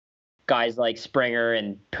guys like Springer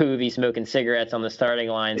and Poovy smoking cigarettes on the starting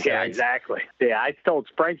line. So yeah, exactly. Yeah, I told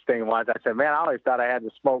Springsteen once, I said, man, I always thought I had to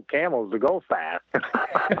smoke Camels to go fast.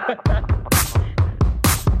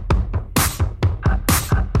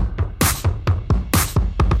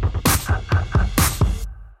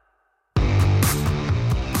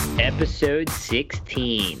 Episode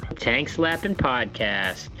 16, Tank Slapping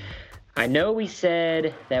Podcast. I know we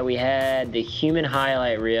said that we had the human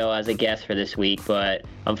highlight reel as a guest for this week, but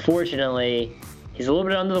unfortunately, he's a little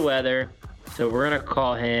bit under the weather, so we're going to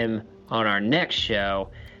call him on our next show.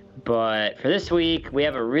 But for this week, we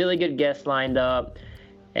have a really good guest lined up,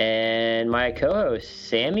 and my co-host,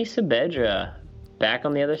 Sammy Saavedra, back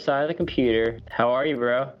on the other side of the computer. How are you,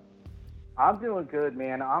 bro? I'm doing good,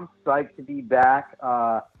 man. I'm psyched to be back.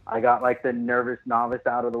 I got like the nervous novice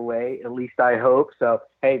out of the way, at least I hope. So,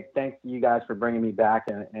 hey, thanks to you guys for bringing me back,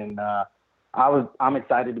 and I'm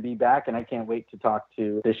excited to be back, and I can't wait to talk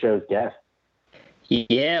to this show's guest.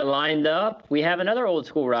 Yeah, lined up, we have another old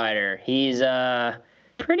school rider. He's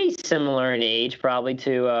pretty similar in age, probably,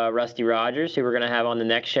 to Rusty Rogers, who we're going to have on the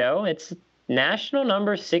next show. It's national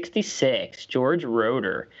number 66, George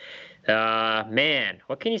Roeder. Man,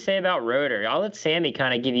 what can you say about Roeder? I'll let Sammy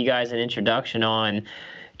kind of give you guys an introduction on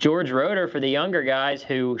George Roeder for the younger guys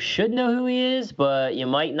who should know who he is, but you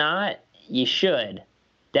might not. You should.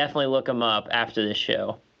 Definitely look him up after this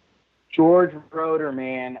show. George Roeder,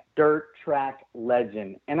 man, dirt track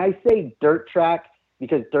legend. And I say dirt track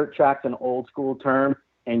because dirt track's an old school term,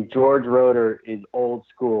 and George Roeder is old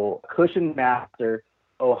school. Cushion master,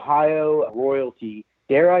 Ohio royalty,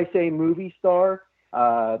 dare I say movie star.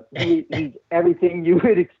 He's everything you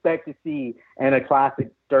would expect to see in a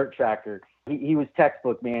classic dirt tracker. He was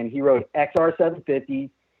textbook, man. He rode XR 750s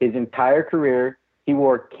his entire career. He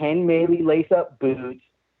wore Ken Maley lace-up boots,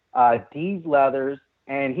 D's leathers,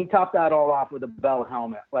 and he topped that all off with a Bell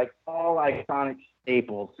helmet, like all iconic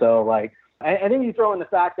staples. So, like, I think you throw in the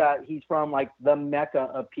fact that he's from, like, the mecca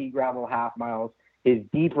of pea gravel half miles, his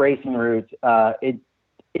deep racing roots.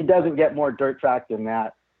 It doesn't get more dirt track than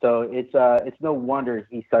that. So it's no wonder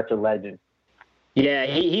he's such a legend. Yeah,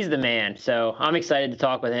 he's the man. So I'm excited to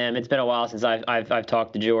talk with him. It's been a while since I've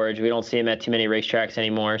talked to George. We don't see him at too many racetracks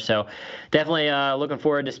anymore. So definitely looking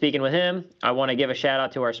forward to speaking with him. I want to give a shout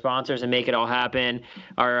out to our sponsors and make it all happen.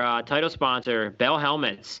 Our title sponsor, Bell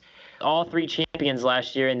Helmets. All three champions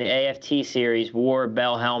last year in the AFT series wore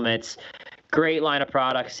Bell helmets. Great line of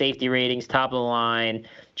products, safety ratings, top of the line.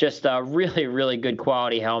 Just a really, really good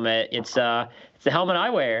quality helmet. It's the helmet I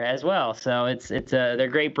wear as well. So they're a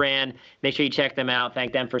great brand. Make sure you check them out.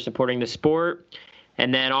 Thank them for supporting the sport.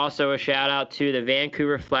 And then also a shout out to the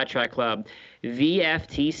Vancouver Flat Track Club.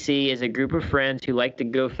 VFTC is a group of friends who like to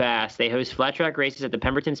go fast. They host flat track races at the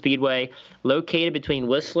Pemberton Speedway, located between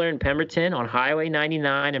Whistler and Pemberton on Highway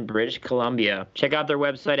 99 in British Columbia. Check out their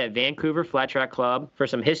website at Vancouver Flat Track Club for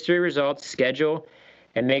some history, results, schedule,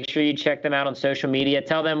 and make sure you check them out on social media.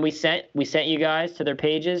 Tell them we sent you guys to their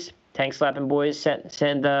pages. Tank Slapping Boys sent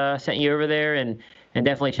you over there, and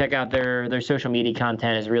definitely check out their social media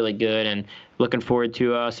content is really good, and looking forward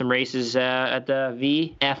to some races at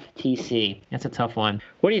the VFTC. That's a tough one.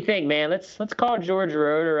 What do you think, man? Let's call George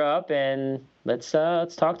Roeder up and let's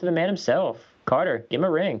talk to the man himself. Carter, give him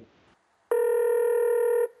a ring.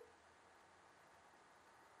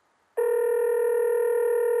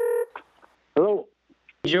 Hello.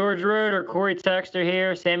 George Roeder, Corey Texter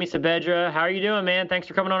here, Sammy Saavedra. How are you doing, man? Thanks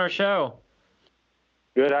for coming on our show.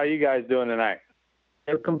 Good. How are you guys doing tonight?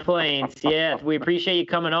 No complaints. Yeah, we appreciate you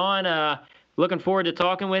coming on. Looking forward to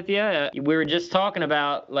talking with you. We were just talking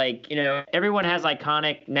about, like, everyone has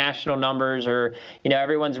iconic national numbers, or,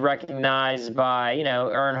 everyone's recognized by,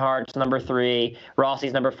 Earnhardt's number 3,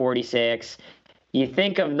 Rossi's number 46. You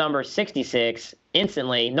think of number 66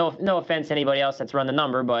 instantly. No offense to anybody else that's run the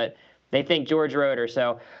number, but they think George Roeder.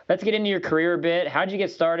 So let's get into your career a bit. How'd you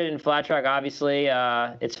get started in flat track? Obviously,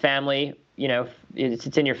 it's family,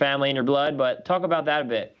 it's in your family and your blood, but talk about that a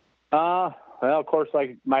bit. Well, of course,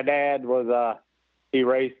 like my dad was, he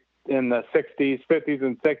raced in the 60s, 50s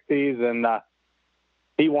and 60s, and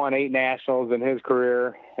he won 8 nationals in his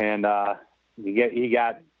career. And he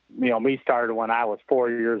got, me started when I was 4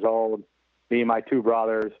 years old, me and my 2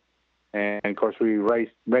 brothers. And of course we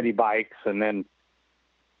raced many bikes, and then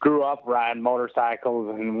grew up riding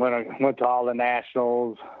motorcycles and went to all the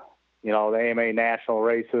nationals, the AMA national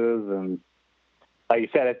races. And like you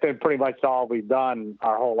said, it's been pretty much all we've done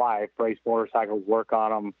our whole life, race motorcycles, work on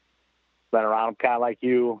them, been around them kind of like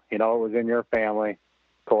you, it was in your family,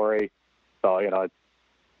 Corey. So, it's,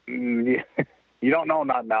 you don't know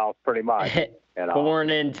nothing else pretty much. Born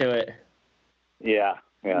into it. Yeah.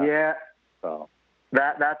 Yeah. So.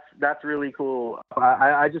 That's really cool.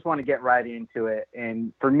 I just want to get right into it,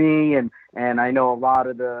 and for me, and I know a lot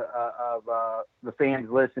of the fans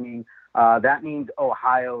listening, that means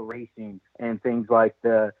Ohio racing and things like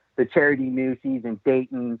the Charity Newsies in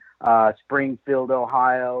Dayton, Springfield,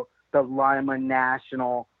 Ohio, the Lima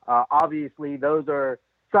National. Obviously, those are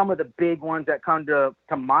some of the big ones that come to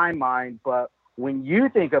my mind. But when you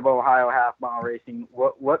think of Ohio half mile racing,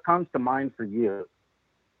 what comes to mind for you?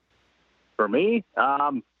 For me,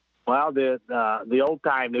 well, the old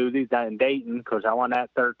time Newsies in Dayton, because I won that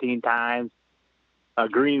 13 times.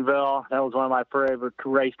 Greenville, that was one of my favorite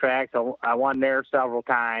racetracks. I won there several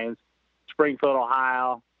times. Springfield,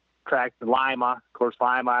 Ohio, track to Lima. Of course,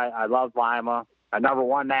 Lima, I love Lima. I never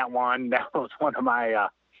won that one. That was one of my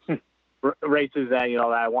races that that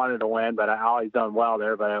I wanted to win, but I always done well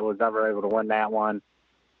there. But I was never able to win that one.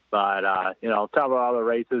 But several other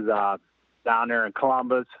races down there in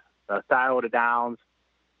Columbus. Scioto Downs.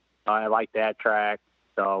 I like that track.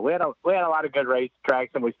 So we had a lot of good race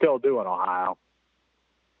tracks, and we still do in Ohio.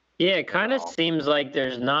 Yeah, it kind of seems like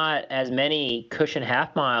there's not as many cushion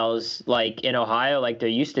half miles like in Ohio like there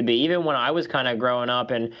used to be. Even when I was kind of growing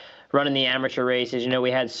up and running the amateur races,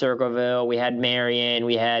 we had Circleville, we had Marion,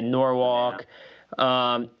 we had Norwalk.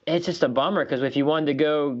 Yeah. It's just a bummer because if you wanted to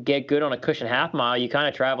go get good on a cushion half mile, you kind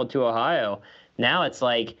of traveled to Ohio. Now it's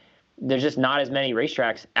like there's just not as many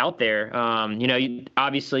racetracks out there.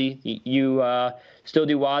 Obviously you still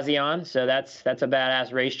do Wazion, so that's a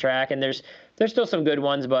badass racetrack, and there's still some good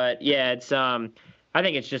ones, but yeah, it's I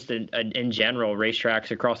think it's just in general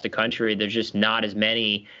racetracks across the country. There's just not as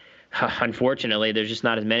many. Unfortunately, there's just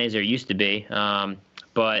not as many as there used to be.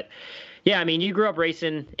 But yeah, I mean, you grew up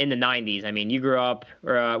racing in the '90s. I mean, you grew up,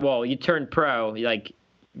 you turned pro, like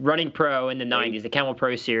running pro in the '90s, the Camel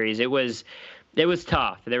Pro Series. It was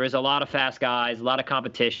tough. There was a lot of fast guys, a lot of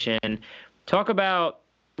competition. Talk about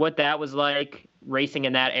what that was like racing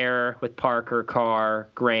in that era with Parker, Carr,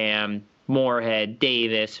 Graham, Moorhead,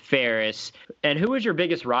 Davis, Ferris. And who was your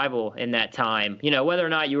biggest rival in that time? Whether or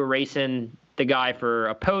not you were racing the guy for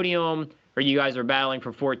a podium or you guys were battling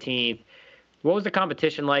for 14th. What was the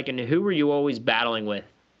competition like, and who were you always battling with?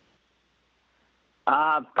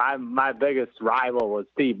 My biggest rival was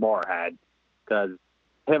Steve Moorhead, because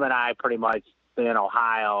him and I pretty much in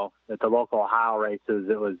Ohio, at the local Ohio races,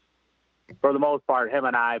 it was, for the most part, him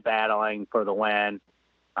and I battling for the win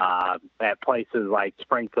at places like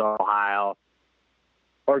Springfield, Ohio,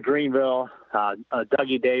 or Greenville.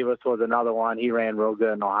 Dougie Davis was another one. He ran real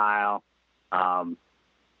good in Ohio.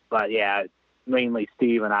 But, yeah, mainly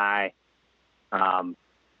Steve and I.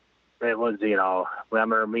 It was,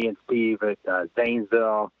 remember me and Steve at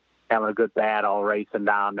Zanesville having a good battle racing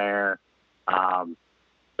down there.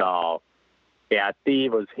 So, yeah,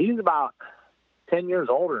 he's about 10 years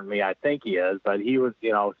older than me, I think he is, but he was,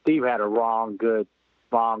 Steve had a long,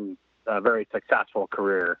 very successful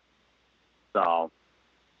career. So,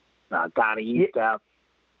 Donnie Eastep,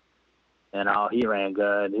 he ran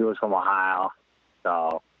good. He was from Ohio.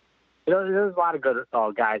 So, there's a lot of good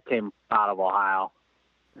guys came out of Ohio.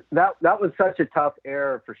 That was such a tough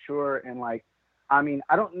era for sure. And I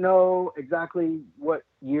don't know exactly what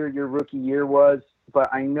year your rookie year was,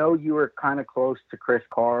 but I know you were kind of close to Chris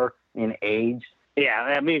Carr in age.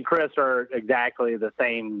 Yeah, me and Chris are exactly the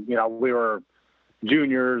same. We were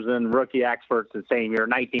juniors and rookie experts the same year.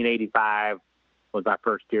 1985 was my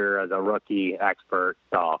first year as a rookie expert.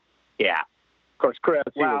 So, yeah. Of course, Chris,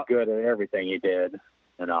 he was good at everything he did,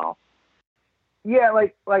 Yeah, I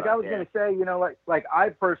was going to say, I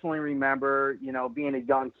personally remember, being a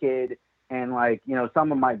young kid and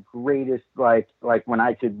some of my greatest, when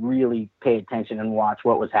I could really pay attention and watch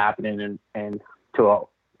what was happening and to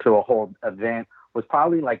a whole event was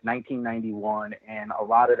probably 1991. And a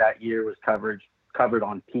lot of that year was covered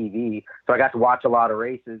on TV. So I got to watch a lot of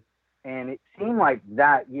races, and it seemed like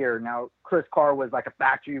that year. Now, Chris Carr was a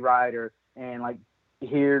factory rider, and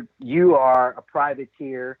here you are a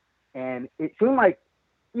privateer. And it seemed like,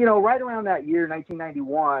 right around that year,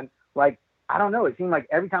 1991, I don't know, it seemed like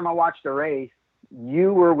every time I watched a race,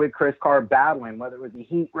 you were with Chris Carr battling, whether it was a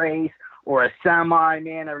heat race or a semi,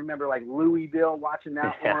 man. I remember Louisville watching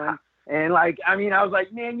that one. And I was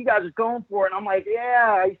like, man, you guys are going for it. And I'm like,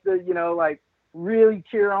 yeah, I used to, really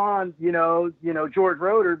cheer on, George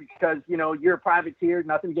Roeder because, you're a privateer,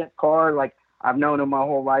 nothing against Carr. I've known him my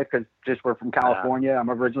whole life because just we're from California.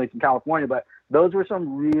 I'm originally from California, but those were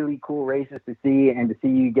some really cool races to see, and to see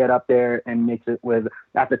you get up there and mix it with,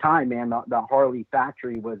 at the time, man, the Harley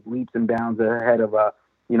factory was leaps and bounds ahead of, a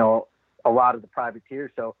lot of the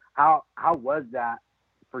privateers. So how was that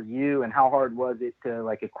for you, and how hard was it to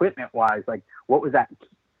equipment wise? What was that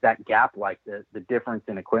that gap like this, the difference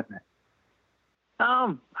in equipment?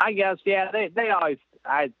 I guess, yeah, they always,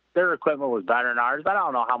 their equipment was better than ours, but I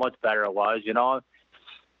don't know how much better it was,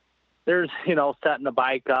 There's, setting the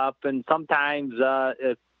bike up, and sometimes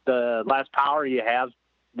if the less power you have,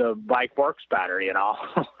 the bike works better,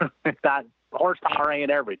 It's not, horsepower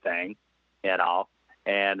ain't everything, and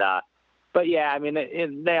but yeah, I mean,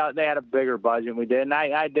 they had a bigger budget than we did, and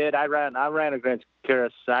I ran against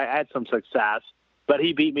Chris. I had some success, but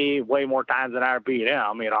he beat me way more times than I beat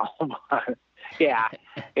him, But, yeah,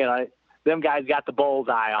 them guys got the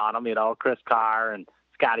bullseye on them, Chris Carr and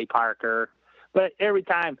Scotty Parker. But every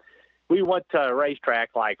time we went to a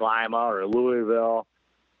racetrack like Lima or Louisville,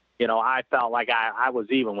 I felt like I was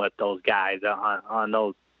even with those guys on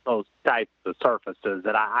those types of surfaces,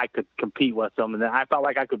 that I could compete with them, and I felt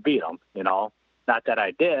like I could beat them, Not that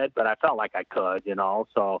I did, but I felt like I could,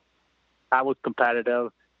 So I was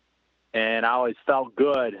competitive, and I always felt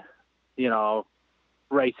good,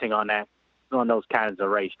 racing on those kinds of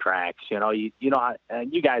racetracks.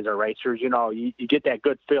 You guys are racers, you get that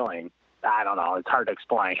good feeling. I don't know. It's hard to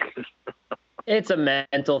explain. It's a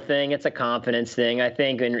mental thing. It's a confidence thing. I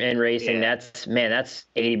think in racing, that's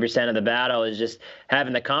 80% of the battle, is just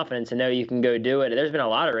having the confidence to know you can go do it. There's been a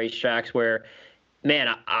lot of racetracks where,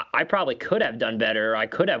 man, I probably could have done better. I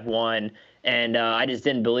could have won, and I just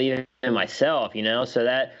didn't believe in myself, So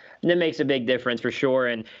that makes a big difference for sure.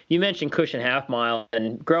 And you mentioned Cushion Half Mile,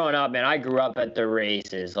 and growing up, man, I grew up at the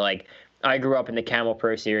races. Like, I grew up in the Camel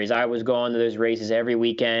Pro Series. I was going to those races every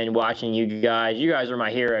weekend, watching you guys. You guys were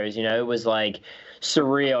my heroes. It was like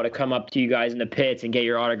surreal to come up to you guys in the pits and get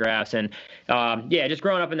your autographs. And just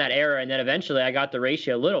growing up in that era. And then eventually I got to race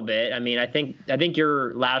you a little bit. I mean, I think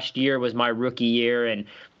your last year was my rookie year, and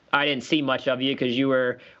I didn't see much of you because you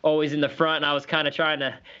were always in the front, and I was kind of trying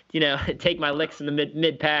to, take my licks in the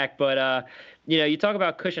mid pack. But you talk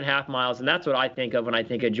about Cushion Half Miles, and that's what I think of when I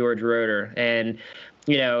think of George Roeder. And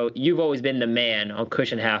you've always been the man on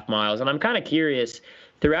Cushion Half Miles. And I'm kind of curious,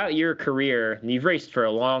 throughout your career, you've raced for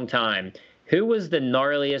a long time, who was the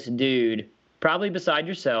gnarliest dude, probably beside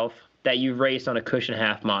yourself, that you've raced on a Cushion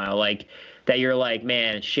Half Mile? Like, that you're like,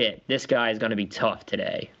 man, shit, this guy is going to be tough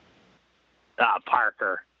today.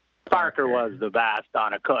 Parker. Parker was the best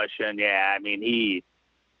on a cushion. Yeah, I mean, he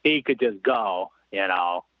could just go,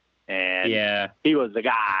 And he was the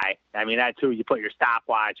guy. I mean, that's who you put your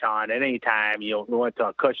stopwatch on at any time you went to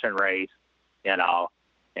a cushion race,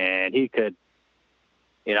 and he could,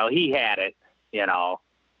 he had it,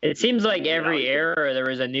 It seems like every era there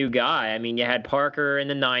was a new guy. I mean, you had Parker in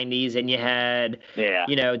the 90s, and you had,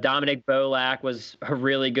 Dominic Bolak was a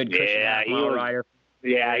really good cushion half mile rider.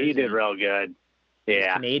 Yeah, he did real good.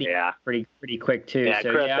 Yeah, Canadian, pretty quick too. Yeah,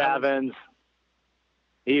 so, Chris Evans,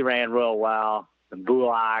 he ran real well. And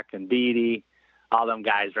Bullock and Beatty, all them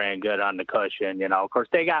guys ran good on the cushion. Of course,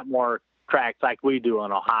 they got more tracks like we do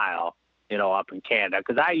in Ohio, up in Canada.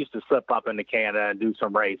 Because I used to slip up into Canada and do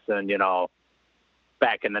some racing,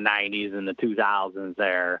 back in the 90s and the 2000s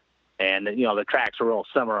there. And, the tracks are real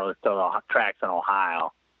similar to the tracks in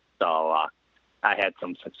Ohio. So I had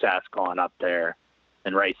some success going up there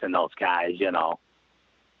and racing those guys,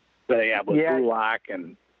 But yeah, with Bullock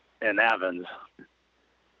and Evans.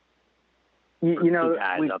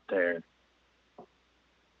 Guys up there.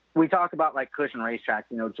 We talk about like cushion racetracks,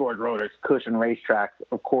 George Roeder's cushion racetracks.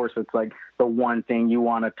 Of course, it's like the one thing you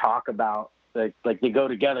want to talk about. Like they go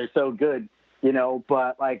together so good,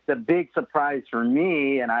 But like the big surprise for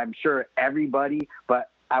me, and I'm sure everybody,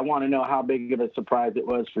 but I want to know how big of a surprise it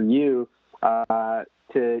was for you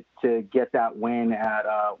to get that win at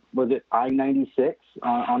was it I-96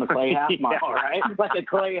 on the clay half mile, right? Like a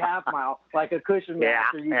clay half mile, like a cushion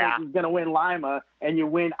master. You think he's gonna win Lima, and you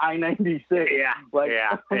win I-96.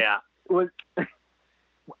 Was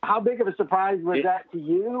how big of a surprise was that to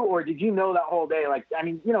you, or did you know that whole day? Like, I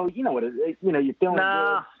mean, you know what it is, you're feeling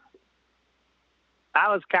good. I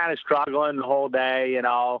was kind of struggling the whole day,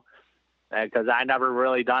 because I never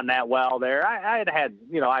really done that well there.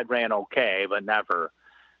 I'd ran okay, but never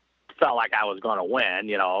felt like I was going to win,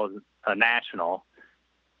 a national.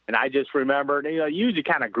 And I just remembered, you usually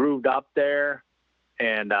kind of grooved up there,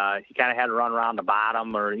 and you kind of had to run around the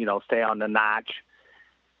bottom or, stay on the notch.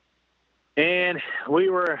 And we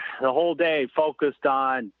were the whole day focused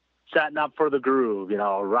on setting up for the groove,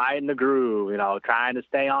 riding the groove, trying to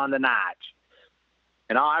stay on the notch.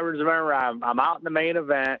 And all I remember, I'm out in the main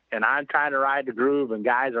event, and I'm trying to ride the groove, and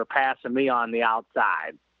guys are passing me on the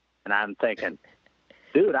outside. And I'm thinking,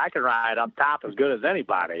 dude, I can ride up top as good as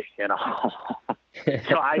anybody,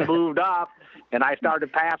 So I moved up, and I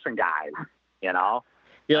started passing guys,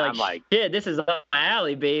 You're I'm like, shit, this is up my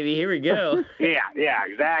alley, baby. Here we go. yeah,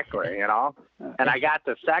 exactly, you know. And I got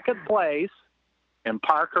to second place, and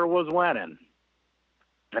Parker was winning.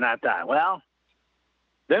 And I thought, well,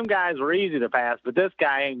 them guys were easy to pass, but this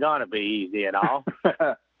guy ain't gonna be easy, you know.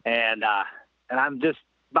 And I'm just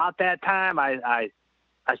about that time I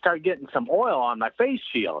started getting some oil on my face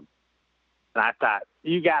shield, and I thought,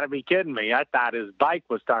 you got to be kidding me! I thought his bike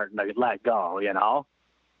was starting to let go, you know.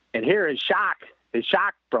 And here his shock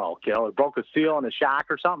broke, you know, it broke a seal in the shock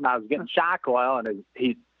or something. I was getting shock oil, and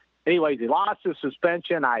he lost his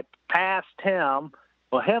suspension. I passed him.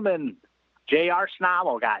 Well, him and J.R.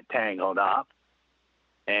 Schnabel got tangled up,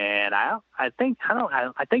 and I think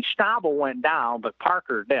Schnabel went down, but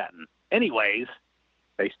Parker didn't. Anyways,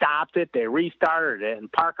 they stopped it, they restarted it,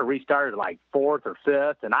 and Parker restarted like fourth or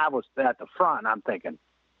fifth, and I was at the front, and I'm thinking,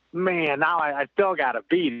 man, now I still got to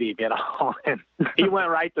beat him, you know. And he went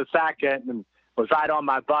right to second and was right on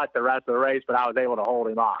my butt the rest of the race, but I was able to hold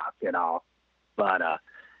him off, you know. But,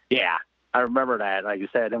 yeah, I remember that. Like you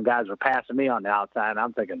said, them guys were passing me on the outside, and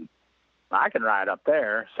I'm thinking, I can ride up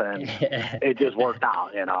there. So it just worked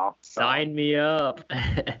out, you know. Sign me up.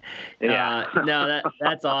 Yeah. No,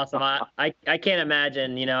 that's awesome. I can't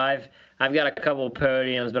imagine, you know, I've got a couple of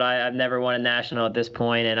podiums, but I've never won a national at this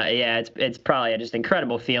point. And it's probably just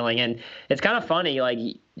incredible feeling. And it's kind of funny, like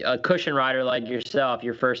a cushion rider like yourself,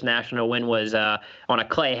 your first national win was on a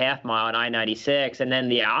clay half mile at I-96. And then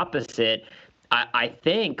the opposite, I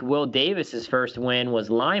think Will Davis's first win was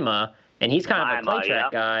Lima. And he's kind of a clay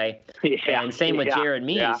track guy. Yeah. And same with Jared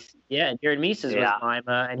Meese. Yeah, Jared Meese's was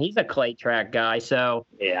Lima, and he's a clay track guy. So,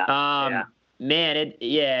 man,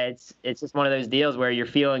 it's just one of those deals where you're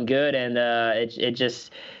feeling good, and it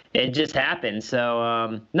just happens.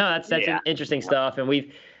 So, no, that's interesting stuff. And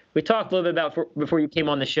we talked a little bit about before you came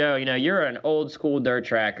on the show. You know, you're an old school dirt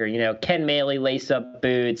tracker. You know, Ken Maley lace up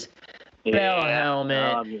boots. Bell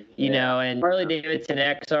helmet, you know, and Harley Davidson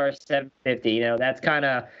XR 750. You know, that's kind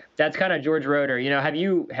of George Roeder. You know, have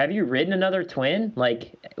you ridden another twin?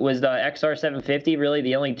 Like, was the XR 750 really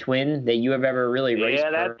the only twin that you have ever really raced?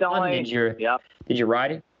 Yeah, that's the only. Did you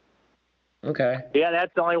ride it? Okay. Yeah,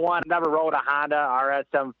 that's the only one. Never rode a Honda RS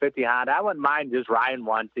 750 Honda. I wouldn't mind just riding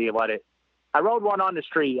one, see what it. I rode one on the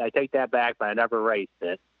street. I take that back, but I never raced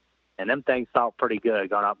it. And them things felt pretty good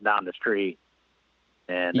going up and down the street.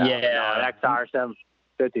 And an XR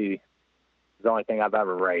 750 is the only thing I've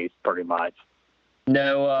ever raced, pretty much.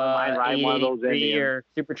 No, one of those 883 or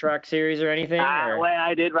Super Truck Series or anything? Well,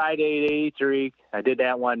 I did ride 883. I did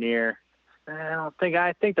that one year. I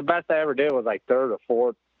think the best I ever did was like third or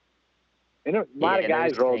fourth. You know, a lot of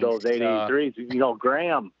guys rode those 883s. You know,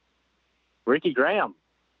 Ricky Graham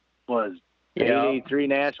was 883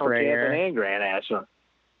 national champion and Grand National.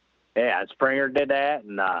 Yeah, Springer did that,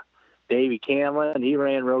 and Davey Camlin, he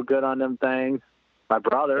ran real good on them things. My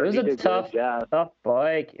brother, it was a tough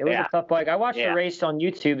bike. It was a tough bike. I watched the race on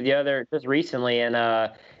YouTube just recently,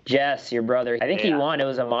 and Jess, your brother, I think he won. It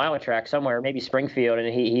was a mile track somewhere, maybe Springfield,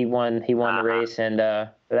 and he won the race, and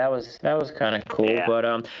that was kind of cool. Yeah.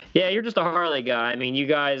 But you're just a Harley guy. I mean, you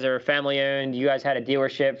guys are family owned. You guys had a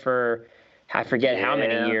dealership for I forget how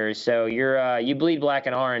many years. So you bleed black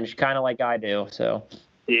and orange, kind of like I do. So.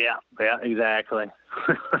 Yeah, exactly.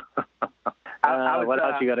 What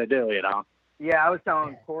else you got to do, you know? Yeah, I was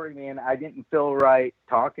telling Corey, man, I didn't feel right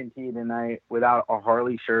talking to you tonight without a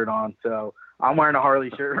Harley shirt on. So I'm wearing a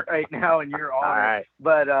Harley shirt right now, and you're on. All right.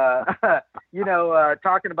 But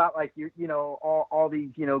talking about like all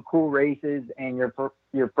these cool races and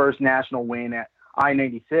your first national win at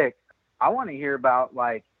I-96, I want to hear about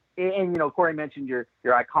like. And Corey mentioned your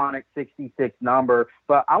iconic 66 number,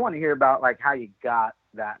 but I want to hear about like how you got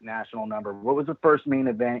that national number. What was the first main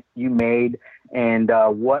event you made, and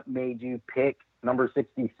what made you pick number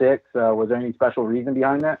 66? Was there any special reason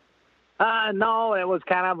behind that? No, it was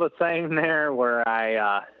kind of a thing there where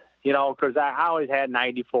I, because I always had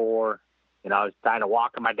 94. I was trying to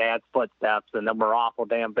walk in my dad's footsteps, and them were awful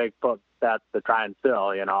damn big footsteps to try and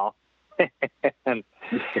fill, And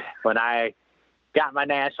when I got my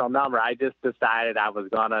national number, I just decided I was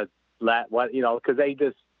going to because they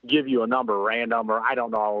just give you a number random, or I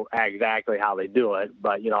don't know exactly how they do it,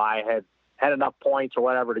 but, I had enough points or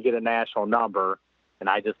whatever to get a national number, and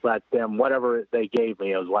I just let them, whatever they gave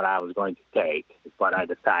me is what I was going to take, is what I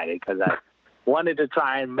decided, because I wanted to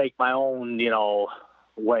try and make my own,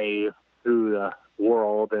 way through the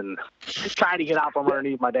world and try to get out from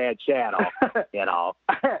underneath my dad's shadow,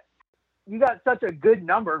 You got such a good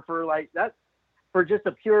number for like that. For just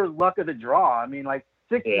a pure luck of the draw. I mean, like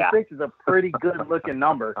 66 is a pretty good looking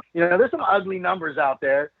number. There's some ugly numbers out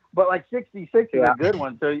there, but like 66 is a good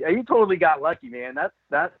one. So you totally got lucky, man.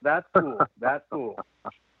 That's cool. That's cool.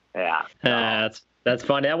 Yeah. That's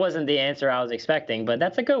funny. That wasn't the answer I was expecting, but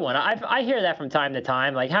that's a good one. I hear that from time to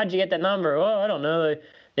time. Like, how'd you get that number? Oh, I don't know.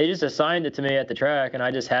 They just assigned it to me at the track, and I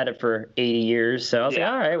just had it for 80 years. So I was like,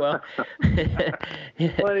 all right, well.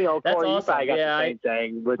 Well, that's Corey, awesome. you probably got the same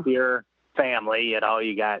thing with your family.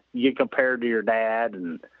 You compared to your dad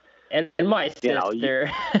and my sister.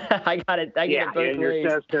 I get it both and ways.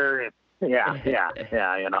 Your sister. Yeah,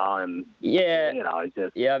 and it's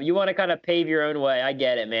just you want to kind of pave your own way. I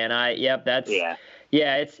get it, man.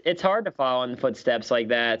 It's hard to follow in the footsteps like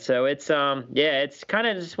that. So it's it's kind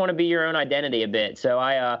of just want to be your own identity a bit. So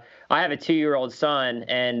I have a 2-year-old son,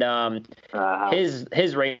 and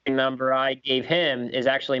his racing number I gave him is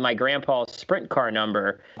actually my grandpa's sprint car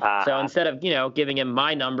number. So instead of giving him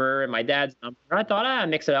my number and my dad's number, I thought I'd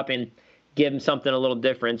mix it up and give him something a little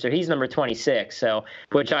different. So he's number 26. So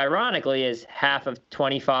which ironically is half of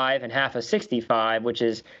 25 and half of 65, which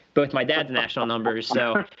is both my dad's national numbers.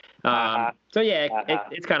 So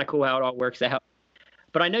it's kind of cool how it all works out.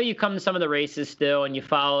 But I know you come to some of the races still and you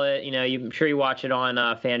follow it. I'm sure you watch it on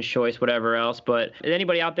Fans Choice, whatever else. But is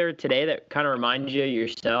anybody out there today that kind of reminds you of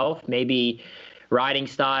yourself? Maybe riding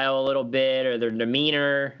style a little bit, or their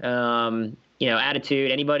demeanor,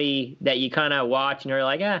 attitude. Anybody that you kind of watch and you're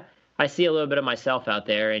like, I see a little bit of myself out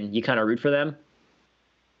there, and you kind of root for them?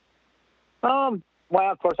 Well,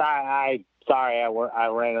 of course, I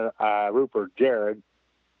ran Rupert Jared,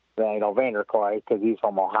 Vanderkoy, because he's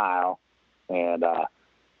from Ohio, and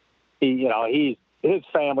his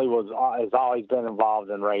family has always been involved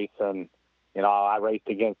in racing. I raced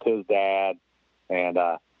against his dad, and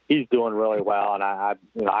he's doing really well, and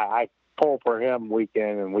I pull for him week in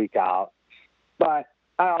and week out. But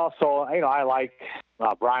I also, I like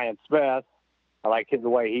Brian Smith. I like the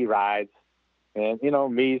way he rides, and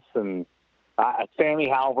Meese and Sammy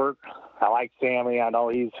Halbert. I like Sammy. I know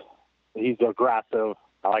he's aggressive.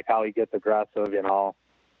 I like how he gets aggressive.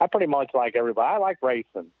 I pretty much like everybody. I like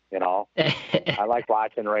racing. I like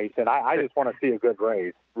watching racing. I just want to see a good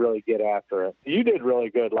race. Really get after it. You did really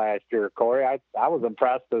good last year, Corey. I was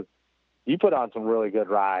impressed that you put on some really good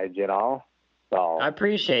rides. So I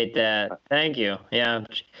appreciate that. Thank you. Yeah,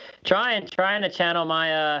 trying to channel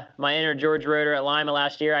my my inner George Roeder at Lima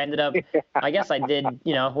last year. I ended up, I guess I did.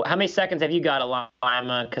 How many seconds have you got at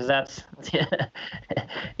Lima? Because that's,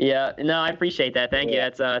 yeah. No, I appreciate that. Thank you.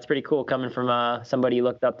 That's pretty cool coming from somebody you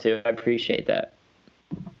looked up to. I appreciate that.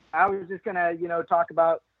 I was just gonna talk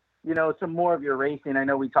about some more of your racing. I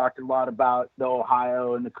know we talked a lot about the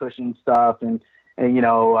Ohio and the Cushing stuff, and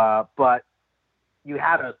but you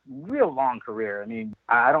had a real long career. I mean,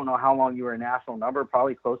 I don't know how long you were a national number,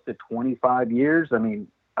 probably close to 25 years. I mean,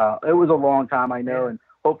 it was a long time, I know, and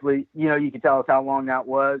hopefully, you can tell us how long that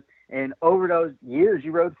was. And over those years,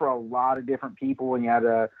 you rode for a lot of different people, and you had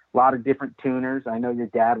a lot of different tuners. I know your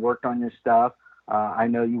dad worked on your stuff. I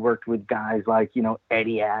know you worked with guys like,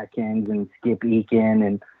 Eddie Atkins and Skip Eakin,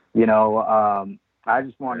 and, I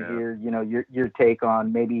just want to hear, your take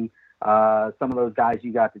on maybe some of those guys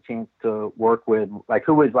you got the chance to work with, like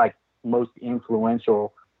who was like most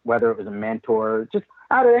influential, whether it was a mentor, just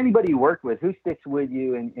out of anybody you worked with, who sticks with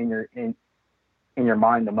you in your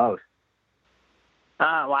mind the most?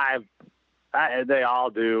 They all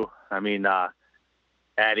do. I mean,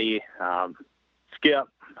 Eddie, Skip,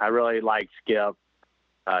 I really like Skip.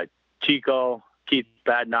 Chico, Keith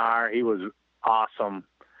Bednar, he was awesome.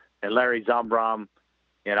 And Larry Zumbrum,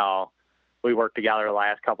 we worked together the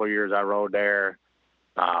last couple of years I rode there.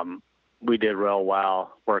 We did real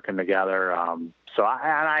well working together. So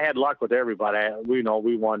I had luck with everybody. We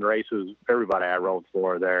won races, everybody I rode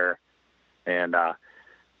for there. And,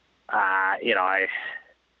 I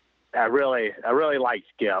really like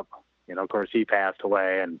Skip. Of course he passed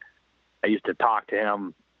away, and I used to talk to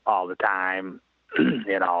him all the time,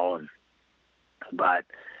 but,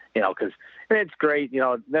 cause it's great,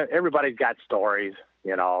 everybody's got stories,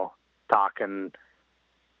 talking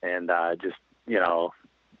and just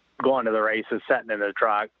going to the races, sitting in the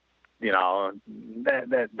truck,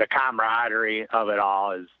 the camaraderie of it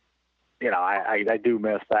all is, I do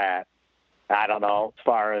miss that. I don't know, as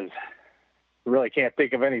far as really can't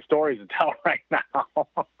think of any stories to tell right now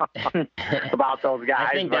about those guys.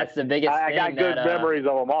 I think that's the biggest thing. I got good memories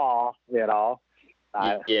of them all,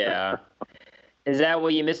 Yeah. Is that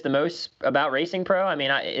what you miss the most about Racing Pro? I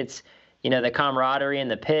mean, it's the camaraderie in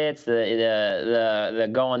the pits, the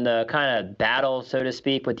going the kind of battle, so to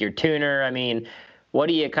speak, with your tuner. I mean, what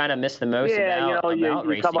do you kind of miss the most about you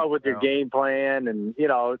Racing come up with Pro? your game plan, and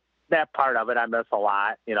that part of it I miss a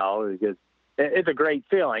lot. Because it's a great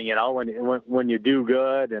feeling, when you do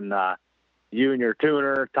good and you and your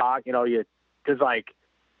tuner talk, because like,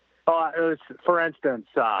 it was, for instance,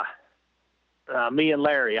 me and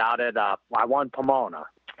Larry out at, I won Pomona,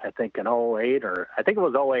 I think in '08, or I think it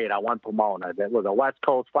was '08. I won Pomona. That was a West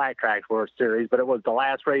Coast Flat Track World Series, but it was the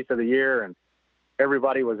last race of the year, and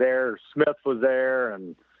everybody was there. Smith was there,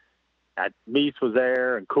 and Meese was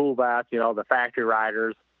there, and Coolbath, the factory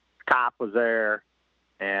riders. Cop was there,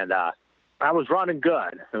 and I was running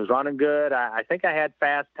good. It was running good. I think I had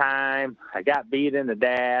fast time. I got beat in the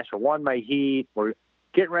dash. I won my heat. We're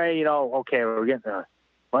getting ready, okay, we're getting,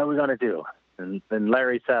 what are we going to do? And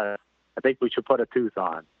Larry said, I think we should put a tooth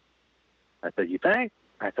on. I said, you think?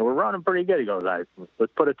 I said, we're running pretty good. He goes,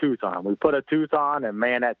 let's put a tooth on. We put a tooth on, and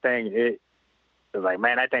man, that thing, it was like,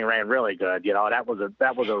 man, that thing ran really good. That was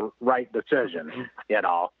a right decision,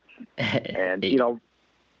 And,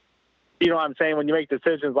 what I'm saying? When you make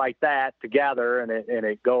decisions like that together and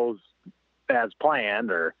it goes as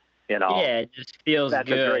planned, or, yeah, it just feels good, and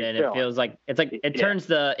feeling. it feels like it turns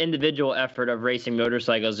the individual effort of racing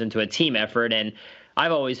motorcycles into a team effort. And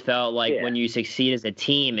I've always felt like when you succeed as a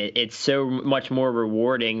team, it's so much more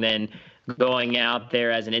rewarding than going out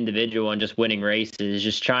there as an individual and just winning races.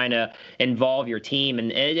 Just trying to involve your team,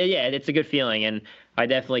 and it's a good feeling. And I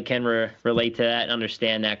definitely can relate to that and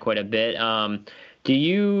understand that quite a bit. Do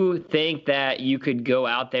you think that you could go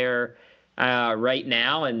out there right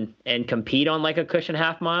now and compete on like a cushion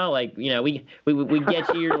half mile? Like, we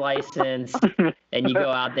get you your license and you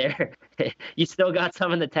go out there. You still got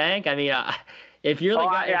some in the tank? I mean, if you're the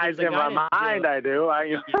guy, in my mind, I do.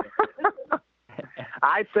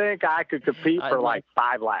 I think I could compete for like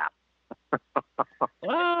 5 laps.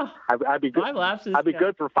 Well, I'd be good. 5 laps is, I'd be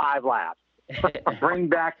good for 5 laps. Bring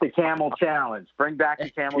back the camel challenge.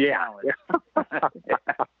 Challenge.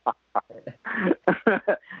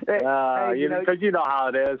 Because you know how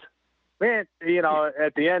it is. Man,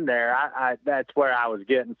 at the end there, I that's where I was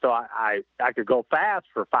getting. So I could go fast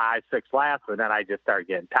for 5, 6 laps, but then I just started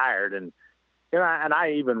getting tired. And, and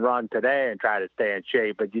I even run today and try to stay in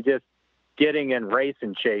shape, but you just getting in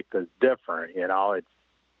racing shape is different,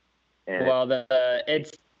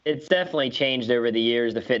 It's definitely changed over the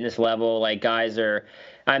years, the fitness level. Like, guys are,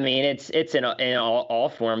 I mean, it's in all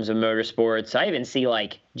forms of motorsports. I even see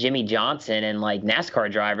like Jimmy Johnson and like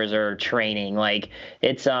NASCAR drivers are training. Like,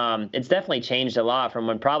 it's definitely changed a lot from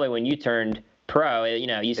when you turned pro.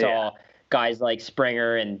 You saw guys like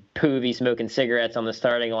Springer and Poovy smoking cigarettes on the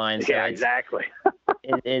starting line. So exactly.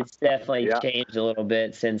 It's definitely changed a little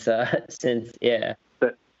bit since.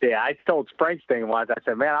 Yeah, I told Springsteen once, I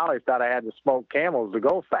said, man, I always thought I had to smoke Camels to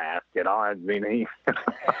go fast, I mean, he...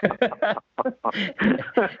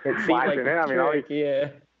 It seemed like him, I mean,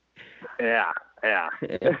 Yeah.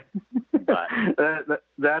 But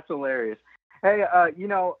that's hilarious. Hey, I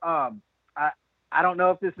don't know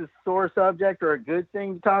if this is a sore subject or a good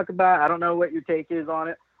thing to talk about. I don't know what your take is on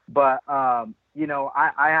it, but, I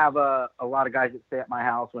have a lot of guys that stay at my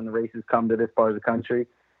house when the races come to this part of the country.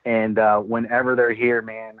 And whenever they're here,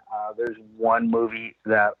 man, there's one movie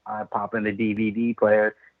that I pop in the DVD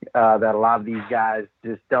player that a lot of these guys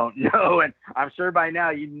just don't know. And I'm sure by now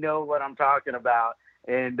you know what I'm talking about.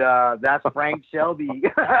 And that's Frank Shelby.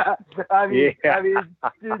 I mean,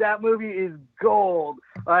 dude, that movie is gold.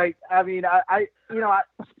 Like, I mean, I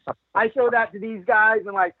show that to these guys,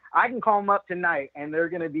 and like, I can call them up tonight, and they're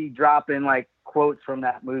gonna be dropping like quotes from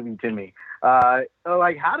that movie to me.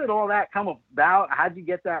 Like, how did all that come about? How'd you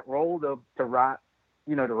get that role to ride?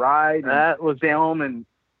 To ride and that was film, and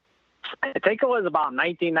I think it was about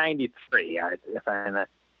 1993.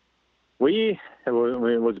 It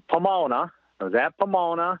was Pomona. I was at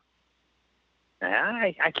Pomona. And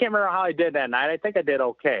I can't remember how I did that night. I think I did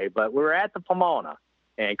okay, but we were at the Pomona,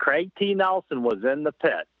 and Craig T. Nelson was in the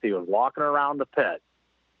pit. He was walking around the pit,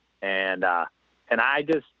 and I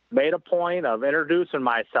just made a point of introducing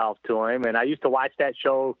myself to him. And I used to watch that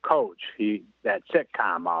show, Coach, that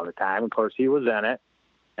sitcom all the time. Of course, he was in it.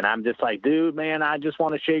 And I'm just like, dude, man, I just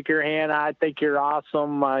want to shake your hand. I think you're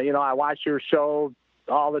awesome. I watch your show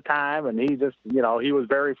all the time. And he just, he was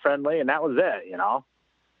very friendly, and that was it,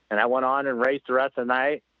 And I went on and raced the rest of the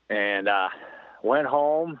night, and went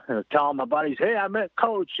home and was telling my buddies, hey, I met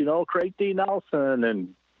Coach, Craig D. Nelson.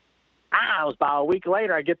 And it was about a week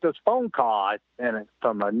later, I get this phone call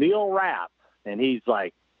from Neil Rapp, and he's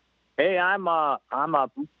like, hey, I'm a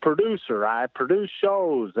producer. I produce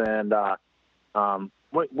shows, and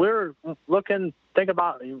we're think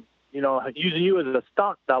about using you as a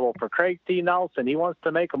stunt double for Craig T. Nelson. He wants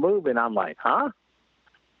to make a movie. And I'm like, huh?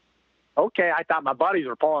 Okay. I thought my buddies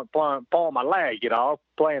were pulling my leg,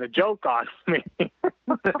 playing a joke on me.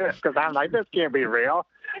 because I'm like, this can't be real.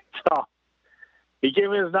 So he gave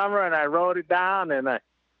me his number, and I wrote it down, and I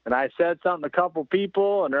said something to a couple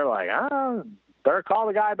people, and they're like, better call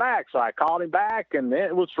the guy back. So I called him back, and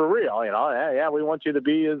it was for real. Yeah, we want you to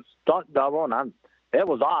be his stunt double, and it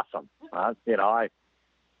was awesome. I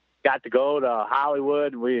got to go to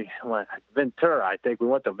Hollywood. We went Ventura. I think we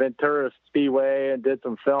went to Ventura Speedway and did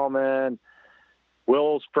some filming.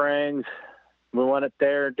 Willow Springs. We went up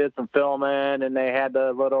there and did some filming, and they had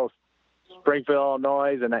the little Springfield,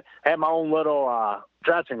 Illinois, and I had my own little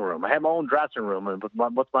dressing room. I had my own dressing room with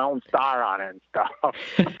my own star on it and stuff.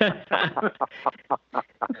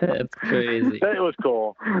 That's crazy. It was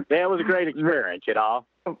cool. Yeah, it was a great experience,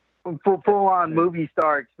 Full on movie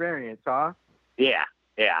star experience, huh? Yeah.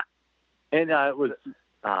 And it was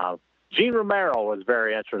Gene Romero was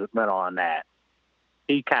very instrumental in that.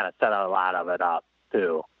 He kind of set a lot of it up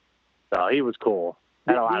too, so he was cool.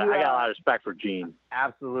 I got a lot of respect for Gene.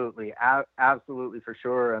 Absolutely, absolutely for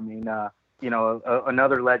sure. I mean,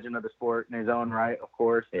 another legend of the sport in his own right, of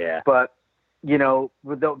course. Yeah. But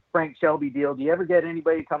with the Frank Shelby deal, do you ever get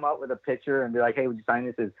anybody come up with a picture and be like, "Hey, would you sign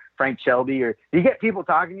this as Frank Shelby?" Or do you get people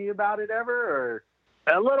talking to you about it ever? Or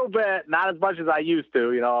a little bit, not as much as I used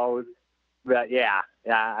to, But yeah,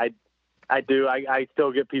 I do. I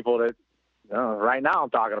still get people that. Right now I'm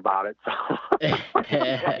talking about it. So. I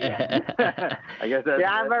guess.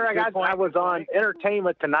 I remember I was on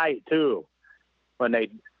Entertainment Tonight too, when they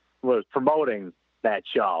was promoting that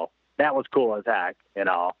show. That was cool as heck.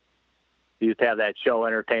 You used to have that show,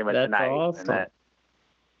 Entertainment Tonight. Awesome.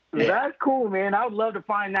 That's cool, man. I would love to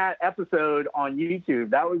find that episode on YouTube.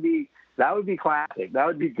 That would be classic. That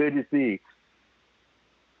would be good to see.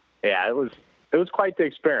 Yeah, it was quite the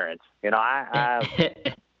experience.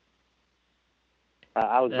 I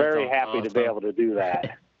was very happy to be able to do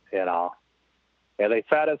that. Yeah, they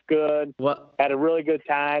fed us good. Had a really good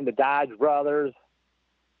time. The Dodge brothers,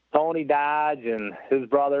 Tony Dodge and his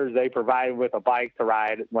brothers, they provided with a bike to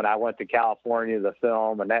ride when I went to California to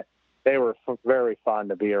film, and they were very fun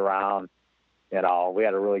to be around. We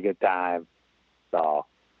had a really good time. So,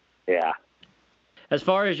 yeah. As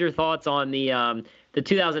far as your thoughts on the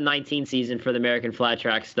 2019 season for the American Flat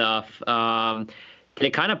Track stuff, did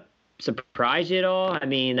it kind of surprise you at all? I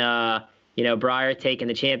mean, Breyer taking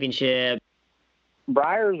the championship.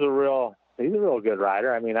 Breyer's he's a real good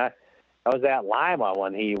rider. I mean, I was at Lima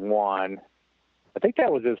when he won. I think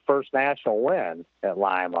that was his first national win at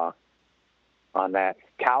Lima on that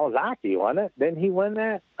Kawasaki, wasn't it? Didn't he win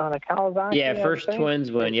that on a Kawasaki? Yeah, first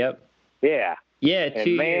Twins win, yep. Yeah. Yeah, 2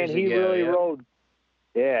 years ago. He really rode.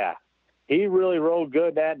 Yeah. He really rode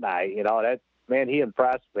good that night. He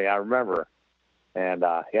impressed me. I remember. And,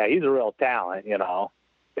 he's a real talent,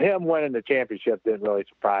 Him winning the championship didn't really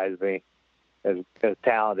surprise me, as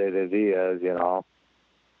talented as he is,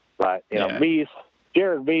 But,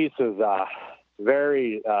 Jared Meese is a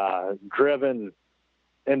very driven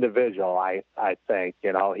individual, I think.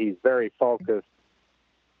 He's very focused.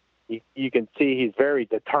 You can see he's very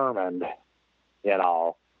determined,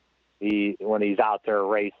 when he's out there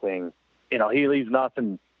racing. He leaves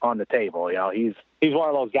nothing on the table. He's one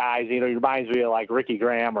of those guys, he reminds me of like Ricky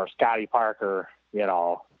Graham or Scotty Parker. He's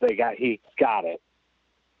got it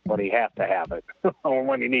when he has to have it or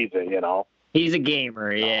when he needs it, He's a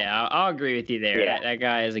gamer. Yeah, I'll agree with you there. Yeah. That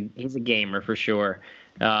guy he's a gamer for sure.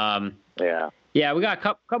 Yeah, we got a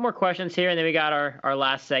couple more questions here, and then we got our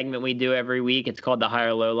last segment we do every week. It's called the high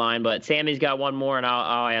or low line, but Sammy's got one more, and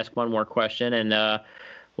I'll ask one more question, and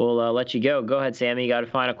we'll let you go. Go ahead, Sammy. You got a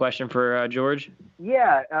final question for George?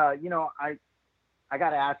 Yeah, I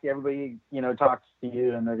got to ask you, everybody, talks to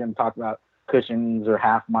you, and they're going to talk about cushions or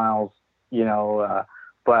half miles,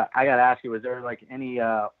 but I got to ask you, was there like any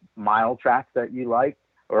mile tracks that you liked,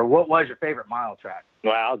 or what was your favorite mile track?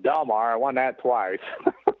 Well, Del Mar, I won that twice.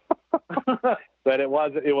 But it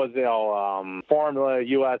was Formula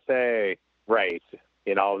USA race.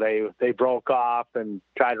 They broke off and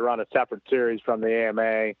tried to run a separate series from the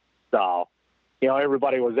AMA. So,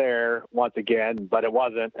 everybody was there once again, but it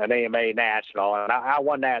wasn't an AMA national, and I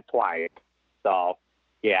won that twice. So,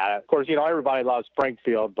 yeah, of course, everybody loves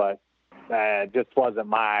Springfield, but it just wasn't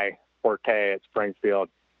my forte at Springfield.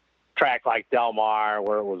 Track like Del Mar,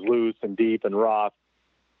 where it was loose and deep and rough,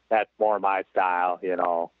 that's more my style,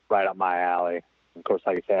 right up my alley. Of course,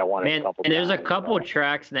 like I say, I won it a couple and times. There's a couple of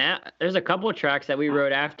tracks now. There's a couple of tracks that we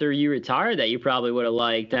rode after you retired that you probably would have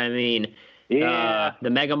liked. I mean, the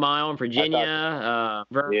Mega Mile in Virginia,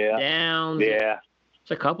 Vernon Downs. Yeah. There's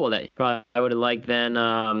a couple that you probably would have liked then.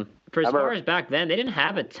 For as far as back then, they didn't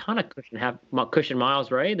have a ton of cushion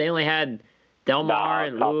miles, right? They only had Del Mar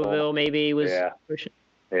and Louisville maybe was cushion.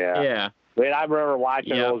 Yeah. I mean, I remember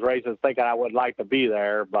watching those races thinking I would like to be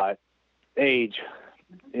there, but age,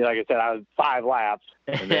 like I said, I was 5 laps,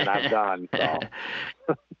 and then I'm done. So.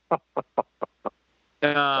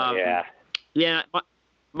 Yeah. Yeah.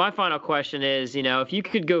 My final question is, if you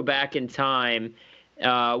could go back in time,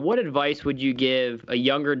 what advice would you give a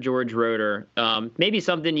younger George Roeder? Maybe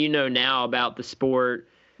something now about the sport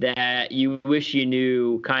that you wish you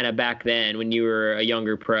knew kind of back then when you were a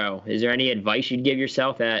younger pro. Is there any advice you'd give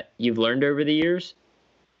yourself that you've learned over the years?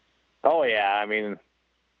 Oh yeah, I mean,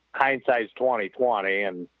 hindsight's 20/20,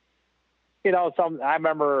 and I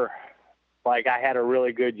remember, like, I had a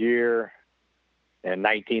really good year in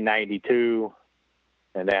 1992,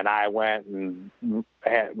 and then I went and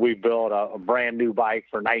we built a brand new bike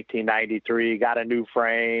for 1993, got a new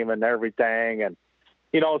frame and everything, and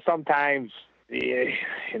sometimes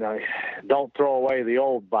don't throw away the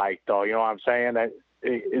old bike, though. You know what I'm saying? That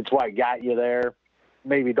it's what got you there.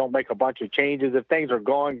 Maybe don't make a bunch of changes. If things are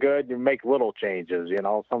going good, you make little changes.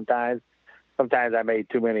 Sometimes I made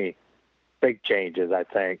too many big changes. I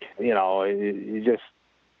think you just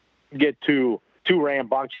get too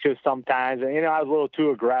rambunctious sometimes, and I was a little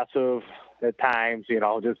too aggressive at times.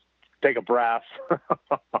 Just take a breath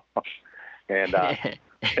and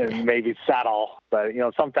maybe settle. But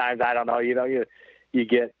sometimes I don't know. You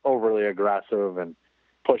get overly aggressive and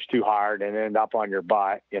push too hard and end up on your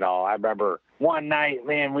butt. I remember one night,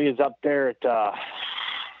 man, we was up there at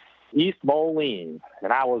East Moline,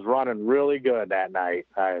 and I was running really good that night.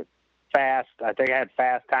 I think I had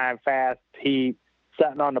fast time, fast heat,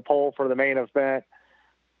 sitting on the pole for the main event.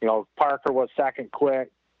 Parker was second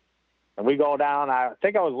quick. And we go down. I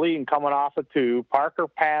think I was leading coming off of 2. Parker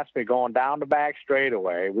passed me going down the back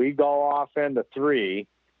straightaway. We go off into 3,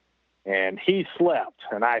 and he slipped.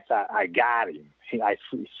 And I thought, I got him. I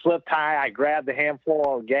slipped high. I grabbed the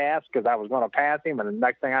handful of gas because I was going to pass him. And the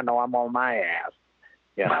next thing I know, I'm on my ass.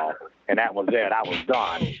 And that was it. I was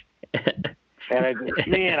done. And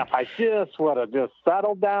man, if I just would have just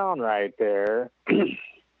settled down right there,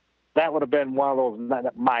 that would have been one of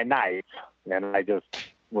those my nights. And I just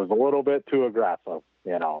was a little bit too aggressive,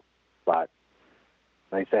 but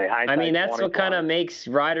they say hindsight. I mean, that's what kind of makes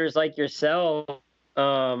riders like yourself,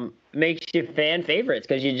 makes you fan favorites,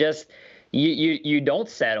 because you don't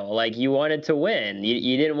settle. Like, you wanted to win.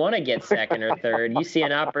 You didn't want to get second or third. You see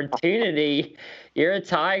an opportunity, you're a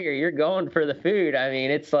tiger, you're going for the food. I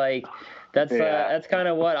mean, it's like, that's kind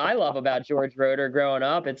of what I love about George Roeder growing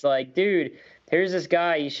up. It's like, dude, here's this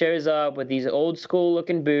guy. He shows up with these old school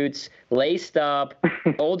looking boots, laced up,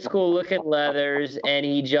 old school looking leathers, and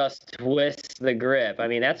he just twists the grip. I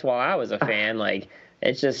mean, that's why I was a fan. Like,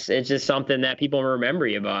 it's just something that people remember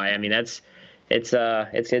you by. I mean, I mean,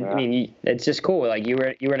 it's just cool. Like, you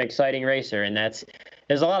were an exciting racer, and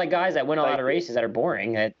there's a lot of guys that win a lot of races that are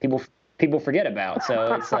boring that people forget about.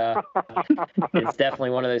 So it's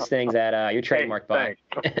definitely one of those things that you're trademarked by.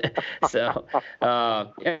 So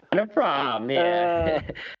no problem. Yeah.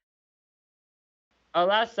 Our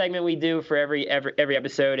last segment we do for every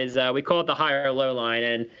episode is we call it the high or low line.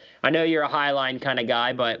 And I know you're a high line kind of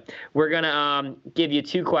guy, but we're gonna give you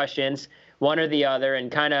 2 questions, one or the other,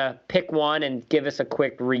 and kind of pick one and give us a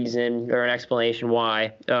quick reason or an explanation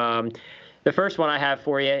why. The first one I have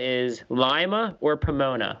for you is Lima or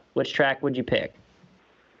Pomona. Which track would you pick?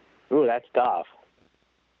 Ooh, that's tough.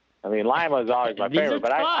 I mean, Lima is always my favorite, but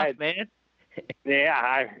tough, man.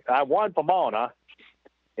 Yeah, I won Pomona.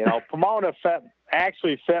 Pomona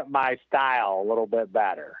actually fit my style a little bit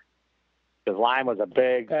better, because Lima's a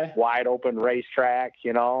big, wide open racetrack,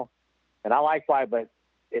 and I like why, but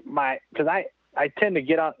because I tend to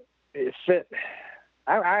get on it fit.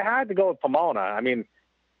 I had to go with Pomona. I mean,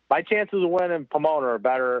 my chances of winning Pomona are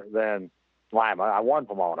better than Lima. I won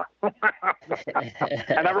Pomona. I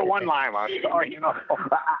never won Lima. So,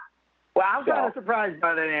 Well, I'm kind of surprised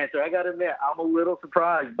by that answer. I got to admit, I'm a little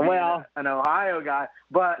surprised. Well, an Ohio guy,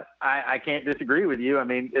 but I can't disagree with you. I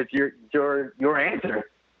mean, it's your answer.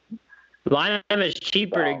 Lima is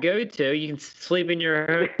cheaper to go to. You can sleep in your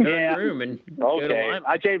own room and go to Lima.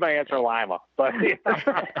 I changed my answer to Lima, but if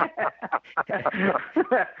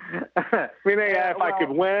I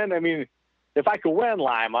could win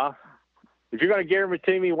Lima, if you're going to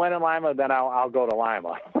guarantee me winning Lima, then I'll go to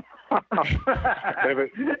Lima.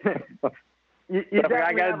 If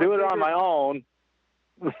I got to do it on my own.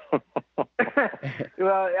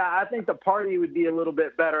 Well, I think the party would be a little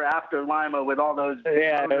bit better after Lima with all those.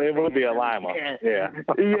 Yeah, it would be a Lima. Yeah.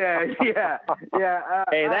 Hey,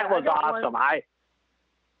 that was awesome. I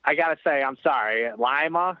got to say, I'm sorry. At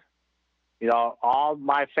Lima, all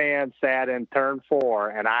my fans sat in turn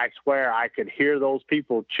 4, and I swear I could hear those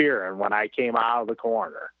people cheering when I came out of the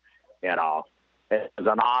corner. You know, it was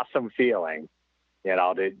an awesome feeling, you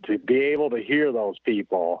know, to be able to hear those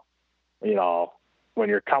people, you know, when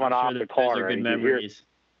you're coming off the corner. Those are good memories.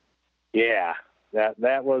 Yeah,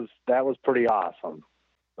 that was pretty awesome.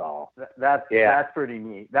 So that's pretty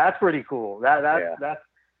neat. That's pretty cool. That's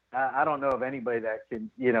I don't know of anybody that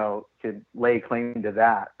could lay claim to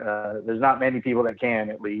that. There's not many people that can,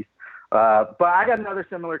 at least. But I got another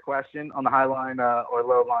similar question on the high line or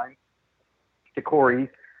low line to Corey's.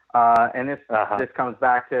 And this comes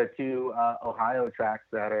back to two Ohio tracks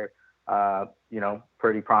that are,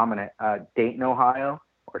 pretty prominent. Dayton, Ohio,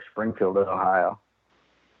 or Springfield, Ohio?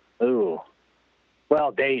 Ooh.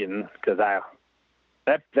 Well, Dayton, because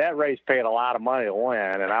that race paid a lot of money to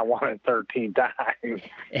win, and I won it 13 times.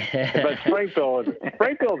 But Springfield's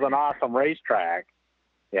an awesome racetrack.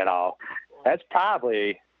 You know, that's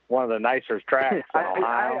probably one of the nicest tracks in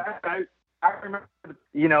Ohio. I remember,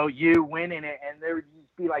 you winning it, and there would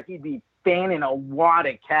just be like you'd be fanning a wad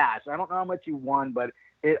of cash. I don't know how much you won, but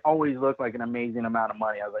it always looked like an amazing amount of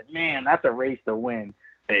money. I was like, man, that's a race to win.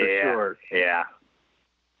 For sure. Yeah.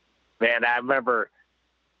 Man, I remember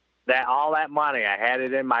that all that money, I had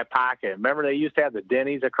it in my pocket. Remember they used to have the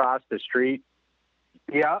Denny's across the street?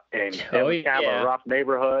 Yeah. And it was kind of a rough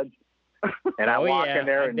neighborhood. And I walk in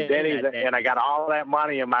there and Denny's, and I got all that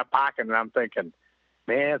money in my pocket, and I'm thinking,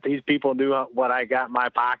 man, if these people knew what I got in my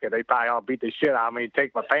pocket, they'd probably all beat the shit out of me and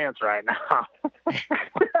take my pants right now.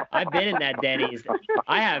 I've been in that Denny's.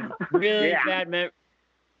 I have really bad memories.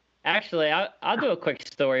 Actually, I'll do a quick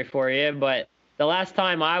story for you, but the last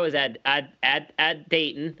time I was at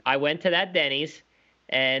Dayton, I went to that Denny's,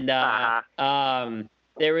 and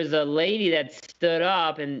there was a lady that stood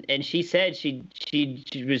up, and she said she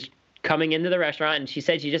was coming into the restaurant, and she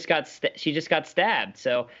said she just got stabbed.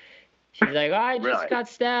 So she's like, I just got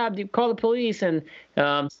stabbed. You call the police, and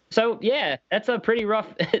so yeah, that's a pretty rough.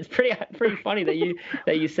 It's pretty funny that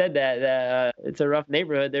you said that. It's a rough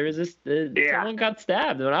neighborhood. There was someone got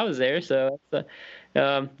stabbed when I was there. So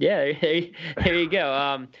there you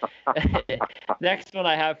go. Next one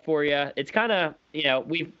I have for you. It's kind of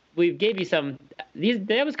we've gave you some.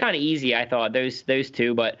 That was kind of easy, I thought. Those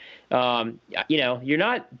two, but you're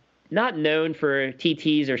not known for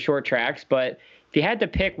TTs or short tracks, but if you had to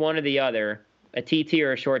pick one or the other, a TT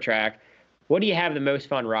or a short track, what do you have the most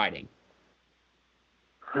fun riding?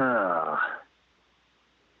 Probably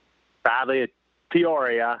at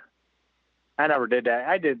Peoria. I never did that.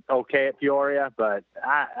 I did okay at Peoria, but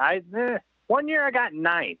I one year I got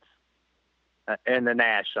ninth in the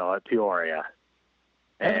national at Peoria,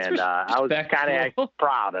 and I was kind of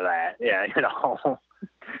proud of that. Yeah,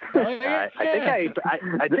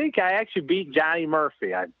 I think I actually beat Johnny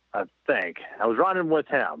Murphy. I think I was running with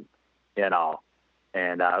him, and I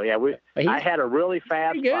had a really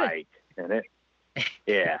fast bike, and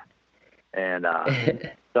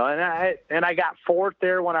I got fourth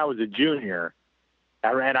there when I was a junior.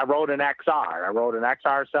 I rode an XR. I rode an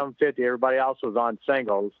XR 750. Everybody else was on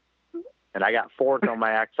singles, and I got fourth on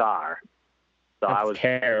my XR. So I was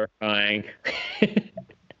terrifying.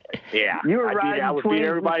 Yeah, I would beat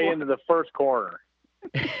everybody into the first corner.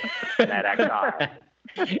 That XR.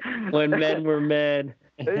 When men were men.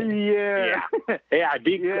 Yeah. I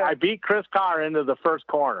beat Chris Carr into the first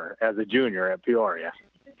corner as a junior at Peoria.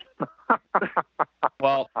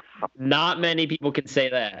 Well, not many people can say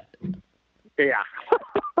that. Yeah.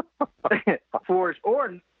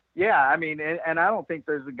 I mean, and I don't think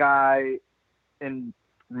there's a guy in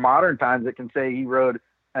modern times that can say he rode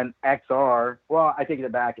an XR. Well, I take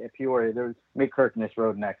it back. At Peoria, there was Mick Kirkness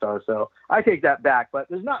rode an XR, so I take that back. But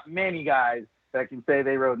there's not many guys that can say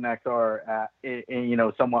they rode an XR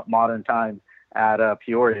in somewhat modern times at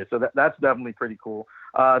Peoria. So that's definitely pretty cool.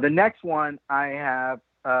 The next one I have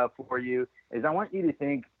for you is I want you to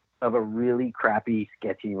think of a really crappy,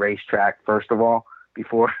 sketchy racetrack, first of all,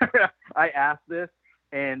 before I ask this.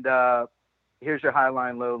 And here's your high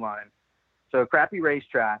line, low line. So crappy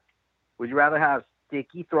racetrack, would you rather have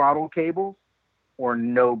sticky throttle cables or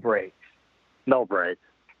no brakes? No brakes.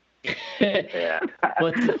 Yeah.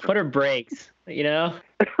 What are brakes? Yeah.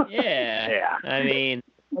 Yeah. I mean,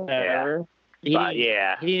 whatever. He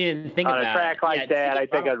didn't even think about it. On a track like that, I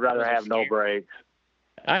think I'd rather have no brakes.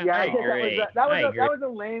 I agree. That was a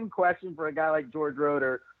lame question for a guy like George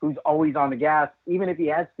Roeder, who's always on the gas. Even if he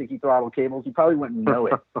had sticky throttle cables, he probably wouldn't know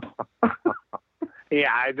it.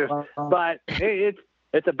 Yeah, but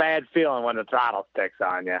it's a bad feeling when the throttle sticks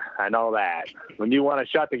on you. I know that. When you want to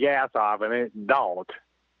shut the gas off and it don't,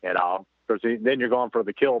 because then you're going for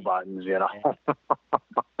the kill buttons,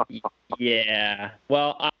 Yeah.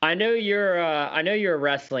 Well, I know you're a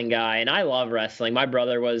wrestling guy, and I love wrestling. My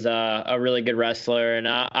brother was a really good wrestler, and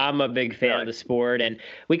I'm a big fan of the sport. And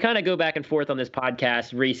we kind of go back and forth on this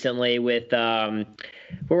podcast recently with where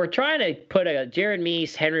we're trying to put a Jared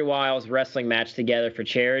Meese, Henry Wiles wrestling match together for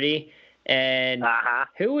charity. And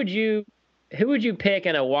who would you pick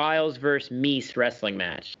in a Wiles versus Meese wrestling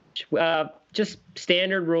match? Just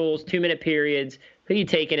standard rules, 2-minute periods. Who you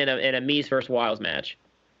taking in a Meese versus Wiles match?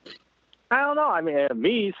 I don't know. I mean,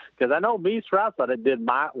 Meese, because I know Meese wrestled. Did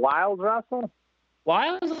Wiles wrestle?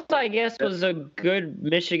 Wiles, I guess, was a good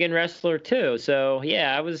Michigan wrestler too. So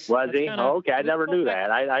yeah, I was. Was he? Okay, I never knew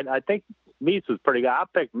that. I think Meese was pretty good. I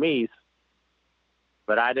picked Meese,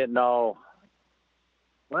 but I didn't know.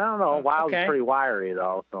 Well, I don't know. Wiles is pretty wiry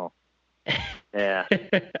though, so yeah.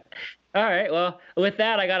 All right. Well, with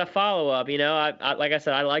that, I got a follow up. You know, I like I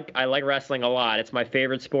said, I like wrestling a lot. It's my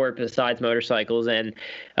favorite sport besides motorcycles. And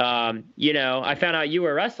you know, I found out you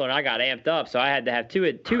were a wrestler, and I got amped up. So I had to have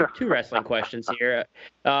two wrestling questions here.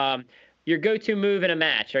 Your go-to move in a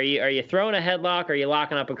match? Are you throwing a headlock, or are you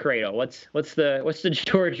locking up a cradle? What's the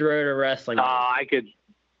George Roeder wrestling move? I could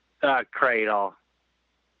cradle.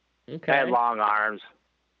 Okay. I had long arms.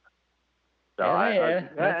 So yeah.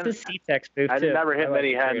 That's a C-Tex move too. I never hit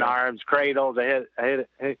many head and arms. Cradles, I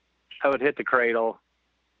would hit the cradle.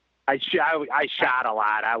 I shot a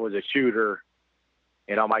lot. I was a shooter.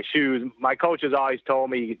 You know, my shoes, my coaches always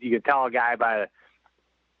told me you could tell a guy by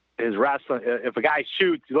his wrestling. If a guy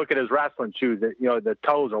shoots, you look at his wrestling shoes, you know, the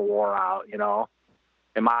toes are wore out, you know,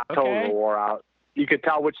 and my toes are wore out. You could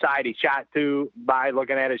tell which side he shot to by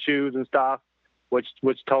looking at his shoes and stuff, which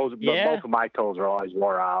toes, both of my toes are always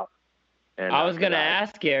wore out. And I was going to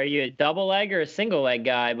ask you, are you a double leg or a single leg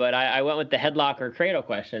guy? But I went with the headlock or cradle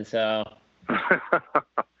question. So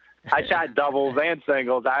I shot doubles and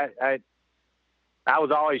singles. I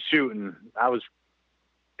was always shooting. I was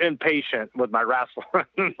impatient with my wrestling,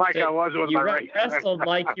 like I was with my racing. You wrestled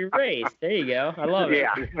like you raced. There you go. I love it.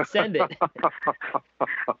 Send it.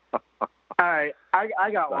 All right,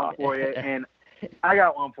 I got one for you, and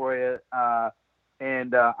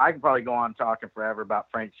And I could probably go on talking forever about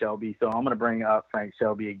Frank Shelby, so I'm going to bring up Frank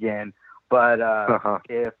Shelby again. But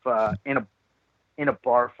if in a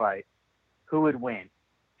bar fight, who would win,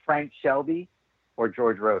 Frank Shelby or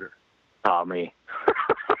George Roeder? Oh, me.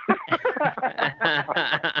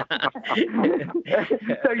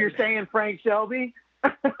 So you're saying Frank Shelby?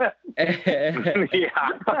 Yeah.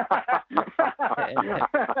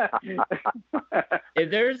 If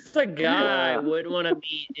there's a guy I would want to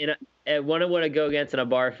meet want to go against in a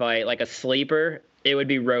bar fight, like a sleeper, it would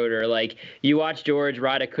be Roeder. Like, you watch George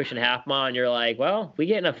ride a cushion half mile, and you're like, well, we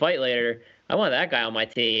get in a fight later, I want that guy on my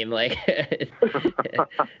team. Like,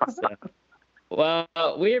 so. Well,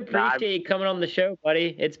 we appreciate you coming on the show,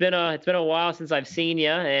 buddy. It's been a while since I've seen you,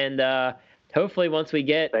 and hopefully once we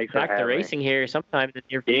get back to racing here sometime in the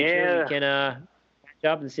near future, we can catch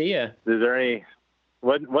up and see you. Is there any?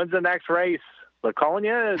 When's the next race?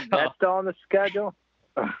 Laconia? Is that still on the schedule?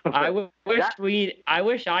 I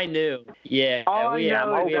wish I knew. Yeah, we have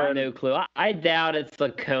no clue. I doubt it's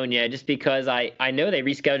Laconia, just because I know they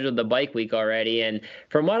rescheduled the bike week already, and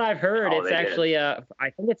from what I've heard, it's actually I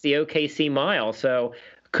think it's the OKC mile. So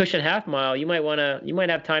cushion half mile, you might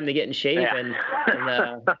have time to get in shape and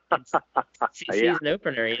season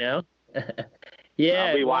opener, you know. Yeah,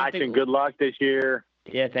 I'll be watching. Good luck this year.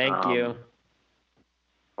 Yeah, thank you.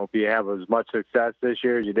 Hope you have as much success this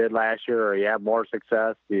year as you did last year, or you have more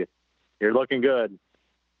success. You're looking good.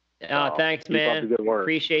 Oh, thanks, man. Good work.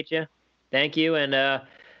 Appreciate you. Thank you, and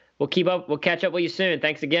we'll catch up with you soon.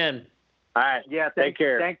 Thanks again. All right. Yeah. Take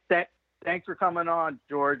care. Thanks for coming on,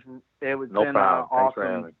 George. It was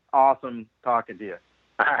awesome talking to you.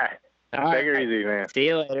 All right. Take it easy, man. See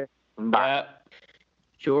you later. Bye.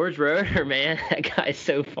 George Roeder, man, that guy's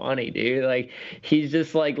so funny, dude. Like, he's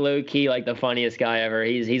just like low key, like the funniest guy ever.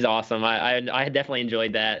 He's awesome. I definitely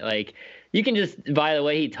enjoyed that. Like, you can just, by the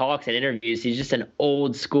way he talks in interviews, he's just an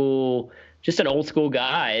old school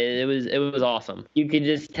guy. It was awesome. You could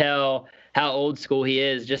just tell how old school he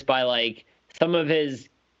is just by like some of his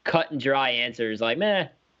cut and dry answers. Like, meh,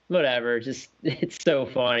 whatever. Just, it's so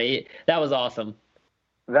funny. That was awesome.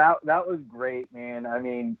 That was great, man. I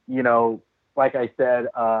mean, you know, like I said,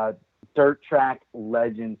 dirt track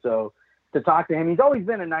legend. So to talk to him, he's always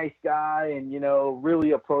been a nice guy and, you know,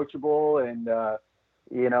 really approachable, and,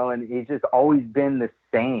 you know, and he's just always been the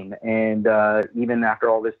same. And even after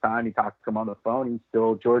all this time, he talks to him on the phone, he's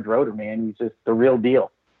still George Roeder, man. He's just the real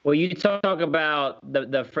deal. Well, you talk about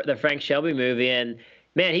the Frank Shelby movie, and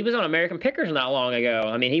man, he was on American Pickers not long ago.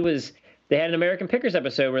 I mean, he was they had an American Pickers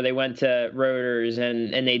episode where they went to Roeder's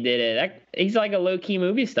and they did it. He's like a low key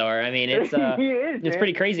movie star. I mean, it's it's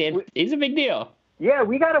pretty crazy. And he's a big deal. Yeah,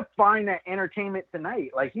 we got to find that Entertainment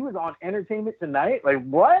Tonight. Like, he was on Entertainment Tonight. Like,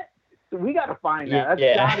 what? So we got to find that.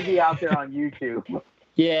 That's got to be out there on YouTube.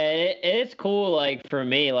 Yeah, it's cool. Like, for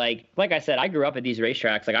me, like I said, I grew up at these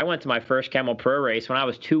racetracks. Like, I went to my first Camel Pro race when I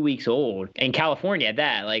was 2 weeks old in California. At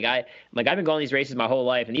that, I've been going to these races my whole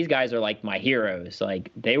life, and these guys are like my heroes.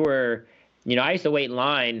 Like, they were, I used to wait in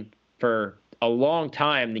line for a long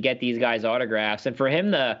time to get these guys' autographs, and for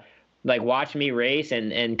him to like watch me race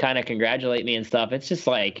and kind of congratulate me and stuff, it's just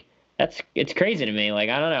like it's crazy to me. Like,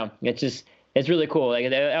 I don't know, it's really cool. Like,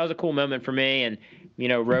 that was a cool moment for me, and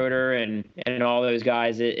Roeder and all those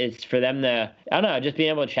guys. It's for them to, I don't know, just being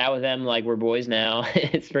able to chat with them like we're boys now.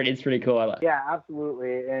 It's pretty cool. Yeah,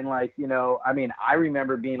 absolutely. And I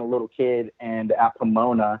remember being a little kid and at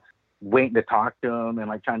Pomona waiting to talk to him and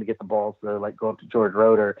like trying to get the balls to like go up to George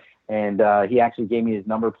Roeder, and he actually gave me his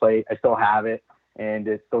number plate. I still have it, and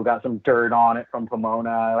it's still got some dirt on it from Pomona.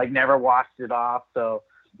 I like never washed it off. So,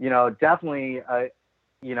 definitely a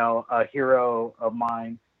hero of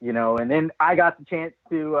mine, and then I got the chance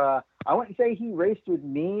to, I wouldn't say he raced with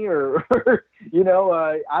me or,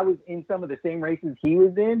 I was in some of the same races he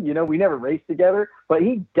was in, we never raced together, but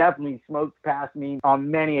he definitely smoked past me on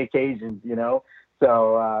many occasions,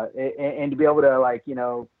 So, and to be able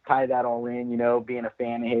to tie that all in, being a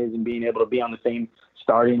fan of his and being able to be on the same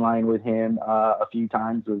starting line with him a few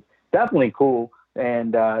times was definitely cool.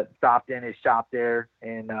 And stopped in his shop there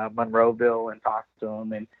in Monroeville and talked to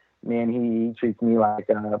him. And man, he treats me like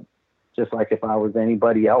just like if I was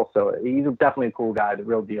anybody else. So he's definitely a cool guy, the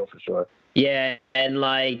real deal for sure. Yeah, and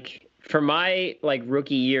for my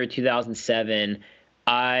rookie year 2007.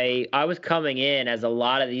 I was coming in as a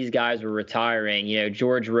lot of these guys were retiring.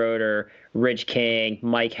 George Roeder, Rich King,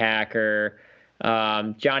 Mike Hacker,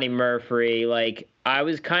 Johnny Murphy. I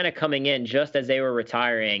was kind of coming in just as they were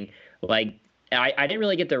retiring. I didn't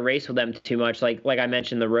really get to race with them too much. Like I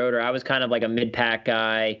mentioned, the Roeder, I was kind of like a mid-pack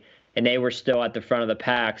guy, and they were still at the front of the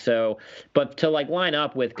pack. So, but to line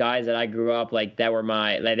up with guys that I grew up they were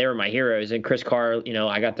my heroes. And Chris Carr,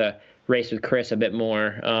 I got to race with Chris a bit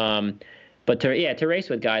more. But to race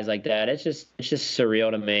with guys like that, it's just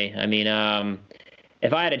surreal to me. I mean,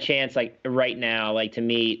 if I had a chance right now, to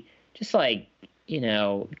meet just guys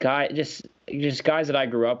that I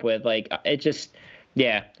grew up with, it just.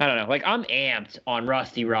 Yeah, I don't know. I'm amped on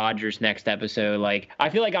Rusty Rogers' next episode. I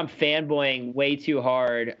feel like I'm fanboying way too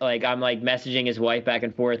hard. I'm messaging his wife back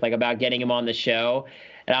and forth about getting him on the show,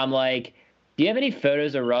 and I'm like, do you have any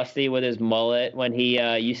photos of Rusty with his mullet when he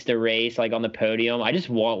used to race on the podium? I just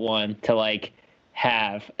want one to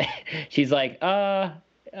have. She's like,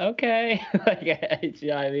 okay.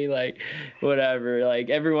 I mean, whatever.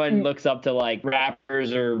 Everyone looks up to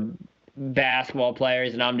rappers or basketball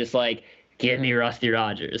players, and I'm just like, give me Rusty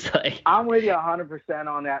Rogers. I'm with you 100%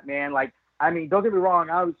 on that, man. Don't get me wrong.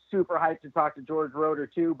 I was super hyped to talk to George Roeder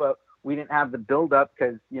too, but we didn't have the build up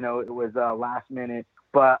because, it was last minute.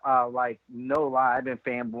 But no lie, I've been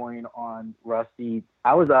fanboying on Rusty.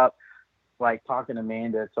 I was up talking to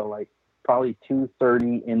Amanda till probably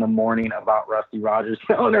 2:30 in the morning about Rusty Rogers,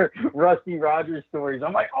 telling her Rusty Rogers stories.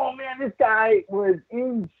 I'm like, oh man, this guy was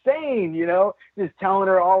insane, just telling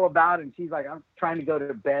her all about it. And she's like, I'm trying to go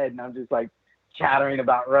to bed, and I'm just chattering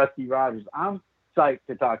about Rusty Rogers. I'm psyched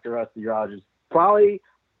to talk to Rusty Rogers, probably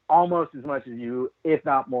almost as much as you, if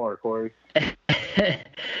not more, Corey.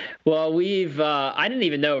 Well, I didn't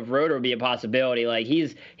even know if Roeder would be a possibility.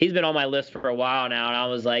 He's been on my list for a while now, and I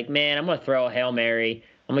was like, man, I'm gonna throw a Hail Mary.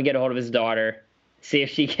 I'm gonna get a hold of his daughter, see if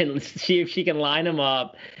she can line him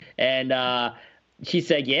up. And she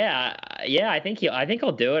said, yeah, I think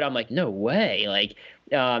I'll do it. I'm like, no way.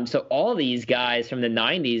 So all these guys from the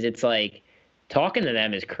 90s, it's talking to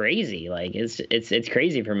them is crazy. It's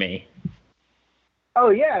crazy for me. Oh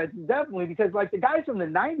yeah, definitely, because the guys from the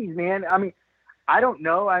 90s, man, I mean, I don't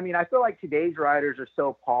know. I mean, I feel like today's riders are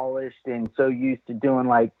so polished and so used to doing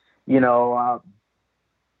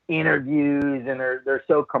interviews, and they're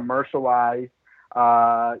so commercialized.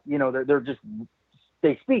 They're just,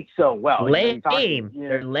 they speak so well. Lame.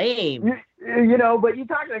 They're lame. But you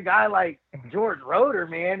talk to a guy like George Roeder,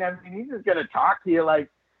 man. I mean, he's just gonna talk to you like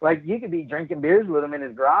you could be drinking beers with him in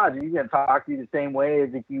his garage, and he's gonna talk to you the same way as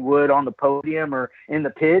if you would on the podium or in the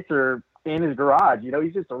pits or in his garage.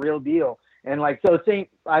 He's just a real deal. And so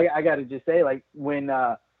I got to just say, when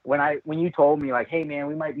you told me hey man,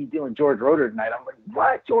 we might be doing George Roeder tonight, I'm like,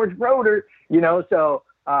 what, George Roeder? So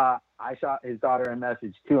I shot his daughter a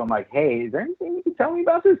message too. I'm like, hey, is there anything you can tell me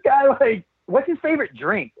about this guy? what's his favorite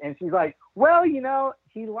drink? And she's like, well, he likes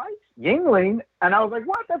Yingling. And I was like,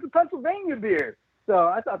 what? That's a Pennsylvania beer. So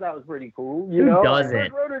I thought that was pretty cool. Who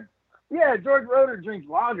doesn't? George Roeder drinks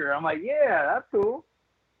lager. I'm like, yeah, that's cool.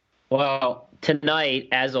 Well, tonight,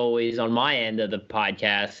 as always, on my end of the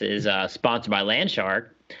podcast is sponsored by Landshark.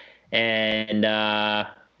 And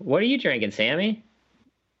what are you drinking, Sammy?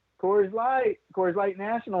 Coors Light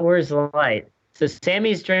National. Coors Light. So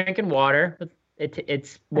Sammy's drinking water.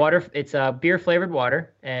 It's water. It's beer flavored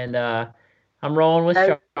water, and I'm rolling with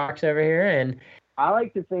Sharks over here. And I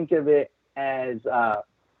like to think of it as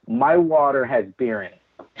my water has beer in it.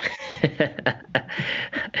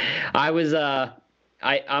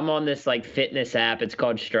 I'm on this like fitness app. It's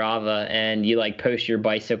called Strava, and you like post your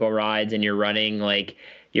bicycle rides and you're running like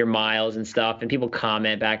your miles and stuff, and people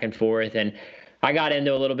comment back and forth. And I got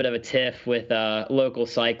into a little bit of a tiff with a local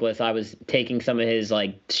cyclist. I was taking some of his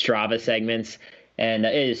like Strava segments, and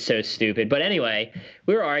it is so stupid. But anyway,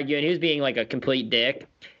 we were arguing. He was being like a complete dick,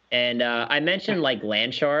 and I mentioned like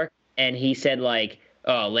Landshark, and he said like,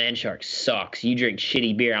 "Oh, Landshark sucks. You drink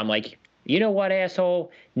shitty beer." I'm like, you know what,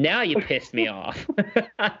 asshole? Now you pissed me off.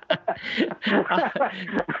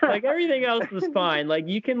 Like everything else was fine. Like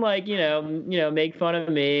you can like, make fun of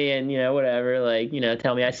me and, whatever, like,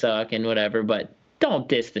 tell me I suck and whatever, but don't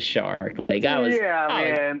diss the Shark. Like I was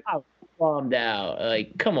bummed out.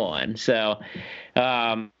 Like, come on. So,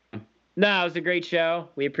 no, it was a great show.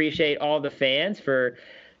 We appreciate all the fans for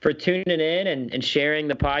tuning in and sharing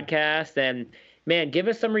the podcast. And man, give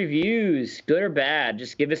us some reviews, good or bad.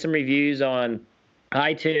 Just give us some reviews on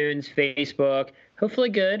iTunes, Facebook, hopefully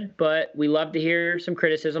good, but we love to hear some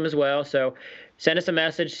criticism as well. So send us a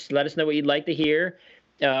message. Let us know what you'd like to hear.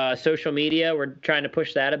 Social media, we're trying to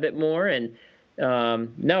push that a bit more. And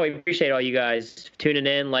no, we appreciate all you guys tuning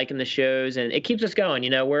in, liking the shows, and it keeps us going.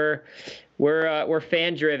 We're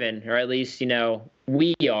fan driven, or at least,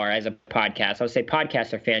 we are as a podcast. I would say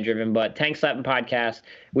podcasts are fan driven, but Tank Slapping Podcast,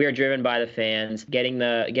 we are driven by the fans. Getting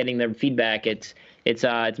the feedback, it's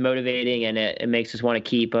motivating, and it makes us want to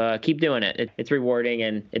keep doing it. It's rewarding,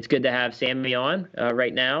 and it's good to have Sammy on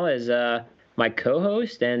right now as my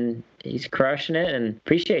co-host, and he's crushing it. And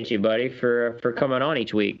appreciate you, buddy, for coming on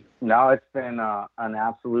each week. No, it's been an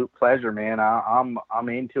absolute pleasure, man. I'm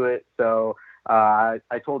into it. So I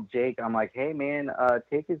told Jake, I'm like, hey, man,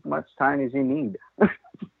 take as much time as you need.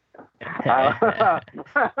 I'm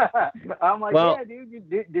like, well, yeah,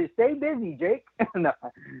 dude, stay busy, Jake. No.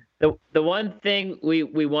 The one thing we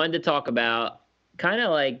wanted to talk about, kind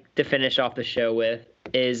of like to finish off the show with,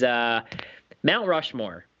 is Mount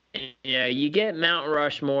Rushmore. You get Mount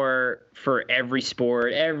Rushmore for every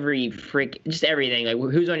sport, just everything. Like,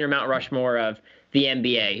 who's on your Mount Rushmore of the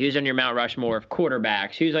NBA? Who's on your Mount Rushmore of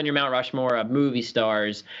quarterbacks? Who's on your Mount Rushmore of movie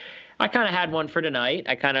stars? I kind of had one for tonight.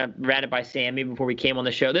 I kind of ran it by Sammy before we came on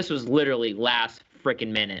the show. This was literally last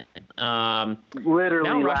freaking minute. Literally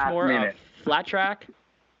Mount Rushmore last minute. Of flat track.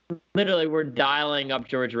 Literally, we're dialing up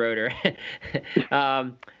George Roeder.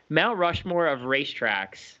 Mount Rushmore of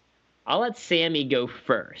racetracks. I'll let Sammy go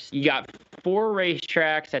first. You got 4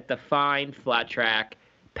 racetracks that define flat track,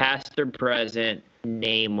 past or present.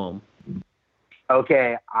 Name them.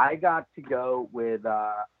 Okay, I got to go with.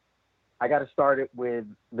 I got to start it with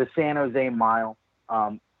the San Jose Mile.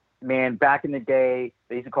 Man, back in the day,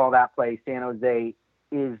 they used to call that place San Jose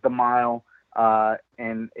is the Mile,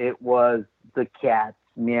 and it was the cat's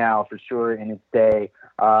meow for sure in its day.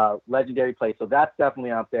 Legendary place, so that's definitely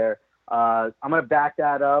up there. I'm going to back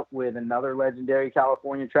that up with another legendary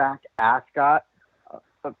California track, Ascot.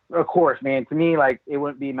 Of course, man, to me, like, it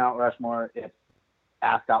wouldn't be Mount Rushmore if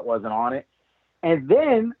Ascot wasn't on it. And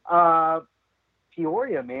then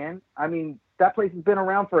Peoria, man. I mean, that place has been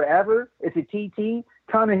around forever. It's a TT,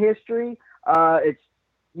 ton of history. It's,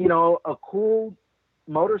 a cool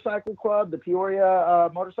motorcycle club, the Peoria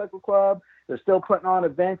Motorcycle Club. They're still putting on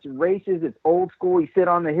events and races. It's old school. You sit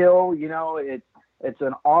on the hill, it's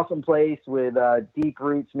an awesome place with deep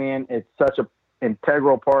roots, man. It's such an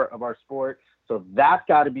integral part of our sport. So that's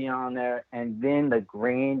got to be on there. And then the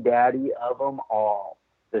granddaddy of them all,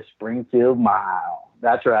 the Springfield Mile.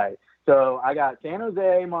 That's right. So I got San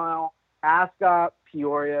Jose Mile, Ascot,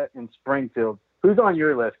 Peoria, and Springfield. Who's on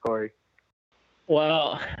your list, Corey?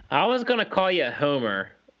 Well, I was going to call you a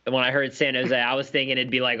homer. When I heard San Jose, I was thinking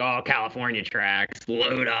it'd be like, oh, California tracks,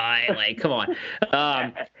 Lodi, like, come on.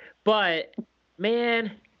 But,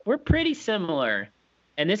 man, we're pretty similar.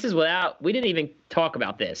 And this is we didn't even talk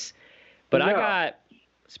about this. But no. I got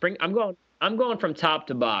I'm going from top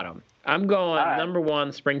to bottom. I'm going number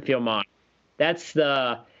 1, Springfield Mile. That's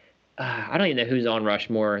I don't even know who's on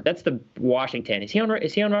Rushmore. That's the Washington. Is he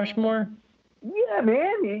on Rushmore? Yeah,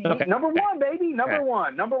 man. Okay. Number one, baby. Number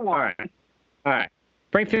one. All right.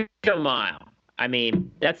 Springfield Mile. I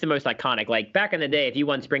mean, that's the most iconic. Like back in the day, if you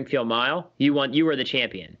won Springfield Mile, you were the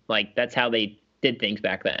champion. Like that's how they did things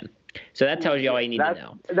back then. So that tells you all you need to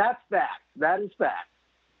know. That's fact. That is fact.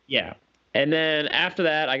 Yeah. And then after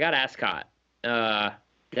that, I got Ascot.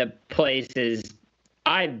 The place is,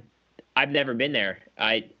 I've never been there.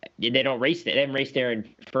 They don't race there. They haven't raced there in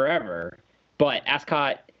forever. But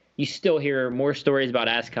Ascot, you still hear more stories about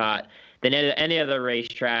Ascot than any other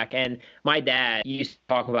racetrack. And my dad used to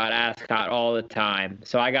talk about Ascot all the time.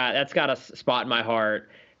 So that's got a spot in my heart.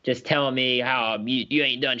 Just telling me how you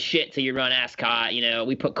ain't done shit till you run Ascot. You know,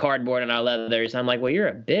 we put cardboard on our leathers. I'm like, well, you're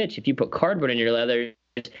a bitch. If you put cardboard in your leathers,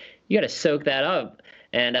 you got to soak that up.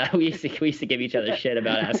 And we used to give each other shit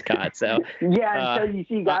about Ascot. So yeah, until you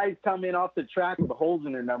see guys come in off the track with holes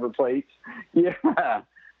in their number plates. Yeah.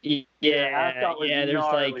 Yeah.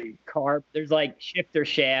 There's like shifter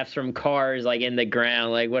shafts from cars like in the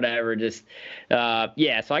ground, like whatever. Just So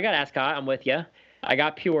I got Ascot. I'm with you. I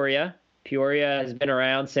got Peoria. Peoria has been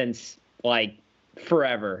around since like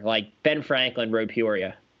forever. Like Ben Franklin rode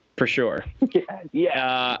Peoria for sure.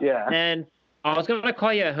 Yeah. And I was going to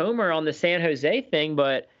call you a homer on the San Jose thing,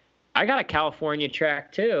 but I got a California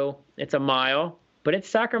track too. It's a mile, but it's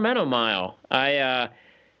Sacramento Mile. So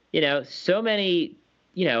many,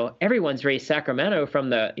 everyone's raced Sacramento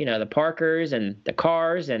from the Parkers and the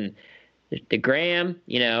Cars and the Graham,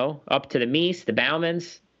 up to the Meese, the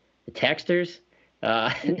Baumans, the Texters.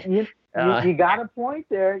 You got a point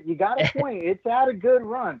there. You got a point. It's had a good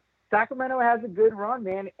run. Sacramento has a good run,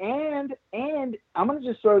 man. And I'm going to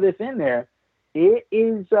just throw this in there. It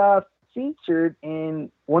is featured in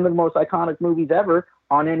one of the most iconic movies ever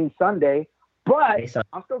on any Sunday. But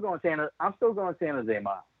I'm still going San Jose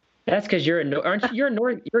Mile. That's because you're a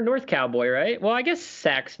North Cowboy, right? Well, I guess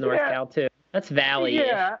Sac's North Cal too. That's Valley.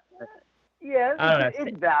 Yeah,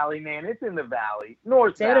 it's Valley, man. It's in the Valley.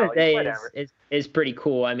 North San Valley, Jose whatever. is pretty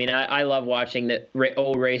cool. I mean, I love watching the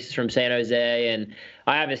old races from San Jose, and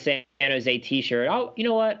I have a San Jose T-shirt. You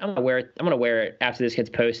know what? I'm gonna wear it after this gets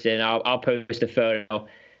posted, and I'll post a photo,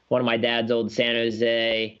 one of my dad's old San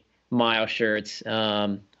Jose Mile shirts.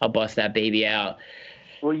 I'll bust that baby out.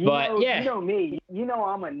 Well, you know me. You know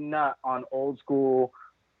I'm a nut on old school,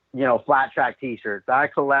 flat track T-shirts. I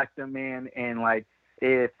collect them, man, and like.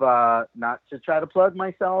 If not to try to plug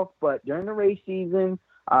myself, but during the race season,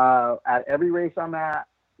 at every race I'm at,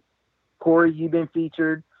 Corey, you've been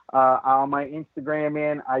featured on my Instagram,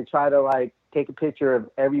 man. I try to take a picture of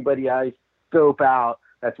everybody I scope out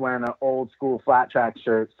that's wearing an old school flat track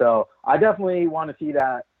shirt. So I definitely want to see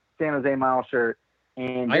that San Jose Mile shirt.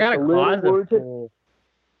 And I got a closet full.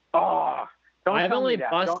 I've only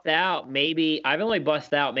bust out maybe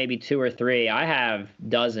 2 or 3. I have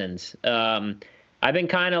dozens. I've been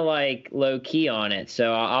kind of low key on it,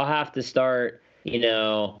 so I'll have to start,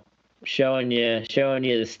 showing you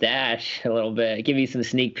the stash a little bit, give you some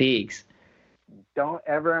sneak peeks. Don't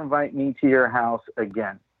ever invite me to your house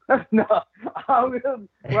again. No, I won't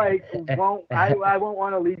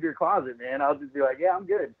want to leave your closet, man. I'll just be like, yeah, I'm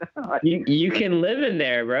good. you can live in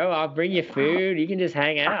there, bro. I'll bring you food. You can just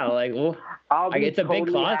hang out. It's a big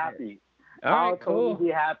closet. Happy. All right, cool. Totally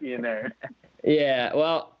be happy in there. Yeah,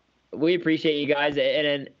 well. We appreciate you guys. And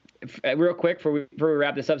then, real quick, before we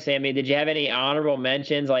wrap this up, Sammy, did you have any honorable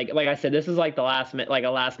mentions? Like I said, this is a last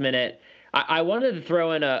minute. I wanted to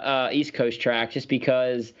throw in a East Coast track just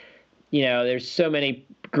because, there's so many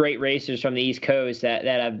great racers from the East Coast that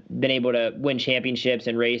have been able to win championships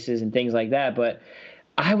and races and things like that. But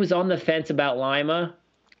I was on the fence about Lima.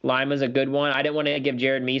 Lima's a good one. I didn't want to give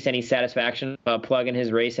Jared Meese any satisfaction plugging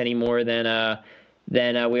his race any more than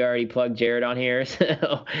we already plugged Jared on here.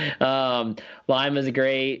 So Lima's a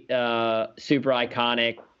great, super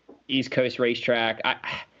iconic East Coast racetrack.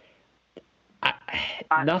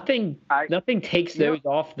 Nothing takes those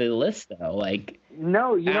off the list though.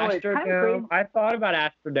 No, it's kind of crazy. I thought about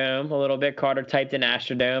Astrodome a little bit. Carter typed in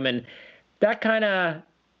Astrodome, and that kind of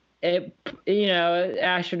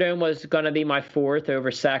Astrodome was going to be my 4th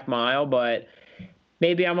over Sac Mile, but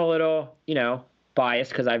maybe I'm a little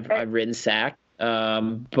biased because I've ridden Sac.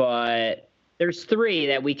 But there's 3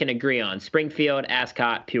 that we can agree on: Springfield,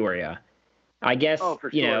 Ascot, Peoria. I guess. Oh,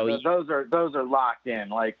 for sure. Those are locked in.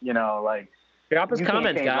 Drop us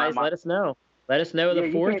comments, guys. Let us know. Let us know the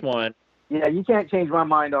 4th one. Yeah, you can't change my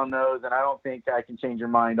mind on those, and I don't think I can change your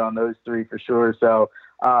mind on those 3 for sure. So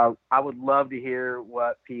I would love to hear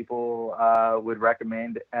what people would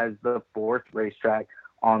recommend as the 4th racetrack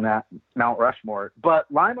on that Mount Rushmore. But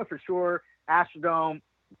Lima for sure, Astrodome,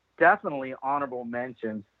 definitely honorable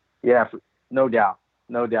mentions. Yeah, no doubt.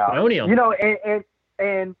 No doubt. O'Neal. You know,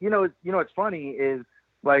 and you know what's funny is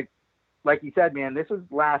like you said, man, this was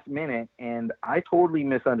last minute, and I totally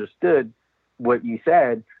misunderstood what you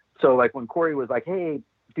said. So like when Corey was like, "Hey,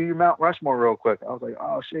 do your Mount Rushmore real quick," I was like,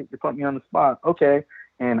 "Oh shit, you're putting me on the spot." Okay,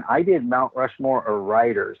 and I did Mount Rushmore or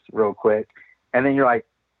riders real quick, and then you're like,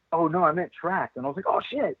 "Oh no, I meant track," and I was like, "Oh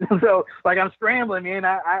shit!" So like I'm scrambling, man.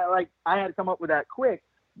 I had to come up with that quick,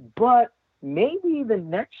 but maybe the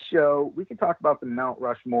next show we can talk about the Mount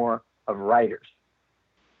Rushmore of riders.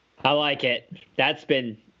 I like it. That's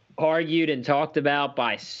been argued and talked about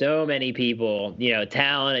by so many people,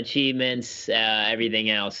 talent, achievements, everything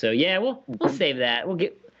else. So yeah, we'll save that.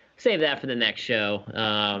 Save that for the next show.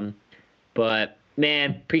 But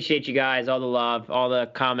man, appreciate you guys, all the love, all the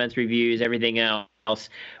comments, reviews, everything else.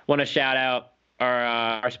 Want to shout out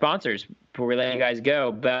our sponsors before we let you guys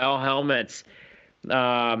go. Bell Helmets.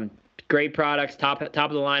 Great products, top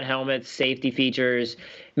of the line helmets, safety features.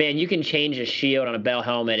 Man, you can change a shield on a Bell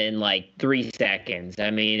helmet in like 3 seconds.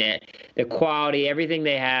 I mean, the quality, everything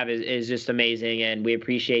they have is just amazing, and we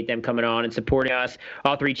appreciate them coming on and supporting us.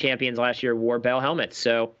 All 3 champions last year wore Bell helmets.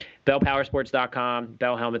 So bellpowersports.com,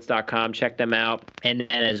 bellhelmets.com, check them out. And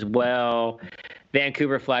then as well,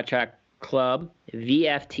 Vancouver Flat Track Club,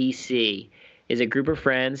 VFTC. Is a group of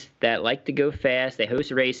friends that like to go fast. They host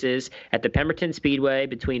races at the Pemberton Speedway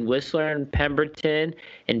between Whistler and Pemberton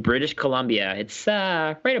in British Columbia. It's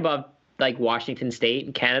right above like Washington State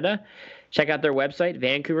in Canada. Check out their website,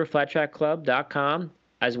 VancouverFlatTrackClub.com,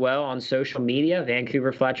 as well on social media,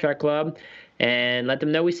 Vancouver Flat Track Club, and let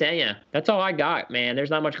them know we sent you. That's all I got, man.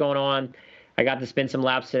 There's not much going on. I got to spin some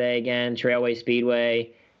laps today again, Trailway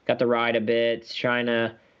Speedway. Got to ride a bit, trying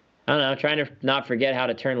to not forget how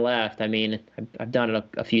to turn left. I mean, I've done it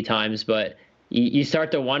a few times, but you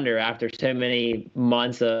start to wonder after so many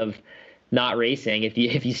months of not racing if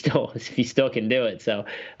you still can do it. So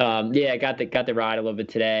I got to ride a little bit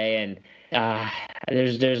today, and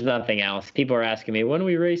there's nothing else. People are asking me, when are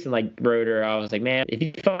we racing like Roeder? I was like, man, if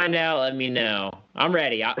you find out, let me know. I'm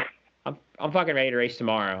ready. I'm fucking ready to race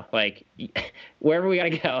tomorrow. Like, wherever we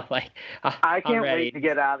gotta go. Like, I can't wait to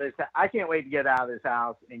get out of this. I can't wait to get out of this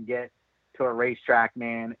house and get to a racetrack,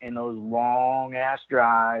 man. And those long ass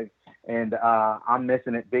drives, and I'm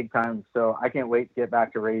missing it big time. So I can't wait to get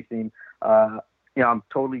back to racing. I'm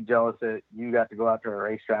totally jealous that you got to go out to a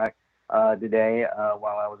racetrack today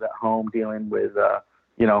while I was at home dealing with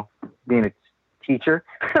being a teacher.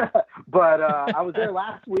 But I was there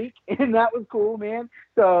last week, and that was cool, man.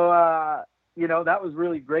 So that was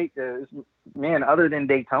really great. Man, other than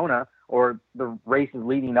Daytona or the races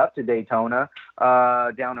leading up to Daytona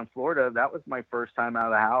down in Florida, that was my first time out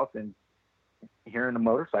of the house and hearing the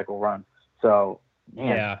motorcycle run. So,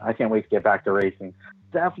 man, yeah. I can't wait to get back to racing.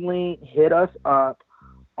 Definitely hit us up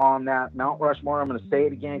on that Mount Rushmore. I'm going to say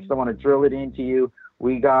it again because I want to drill it into you.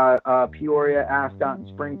 We got Peoria, Ascot, and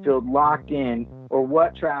Springfield locked in. Or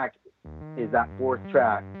what track is that 4th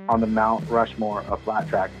track on the Mount Rushmore of flat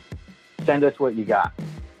track? Send us what you got.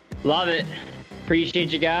 Love it.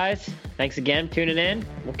 Appreciate you guys. Thanks again for tuning in.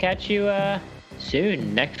 We'll catch you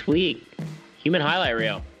soon, next week. Human Highlight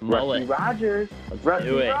Reel. Rusty Rogers. Let's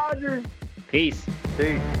do it. Rogers. Peace.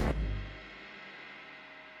 Peace.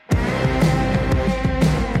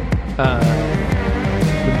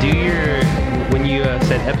 When you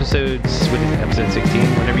said episodes, what is it, episode 16?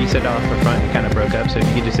 Whenever you said off the front, it kind of broke up. So if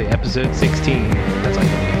you could just say episode 16, that's all you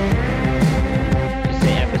need. Just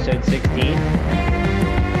say episode 16.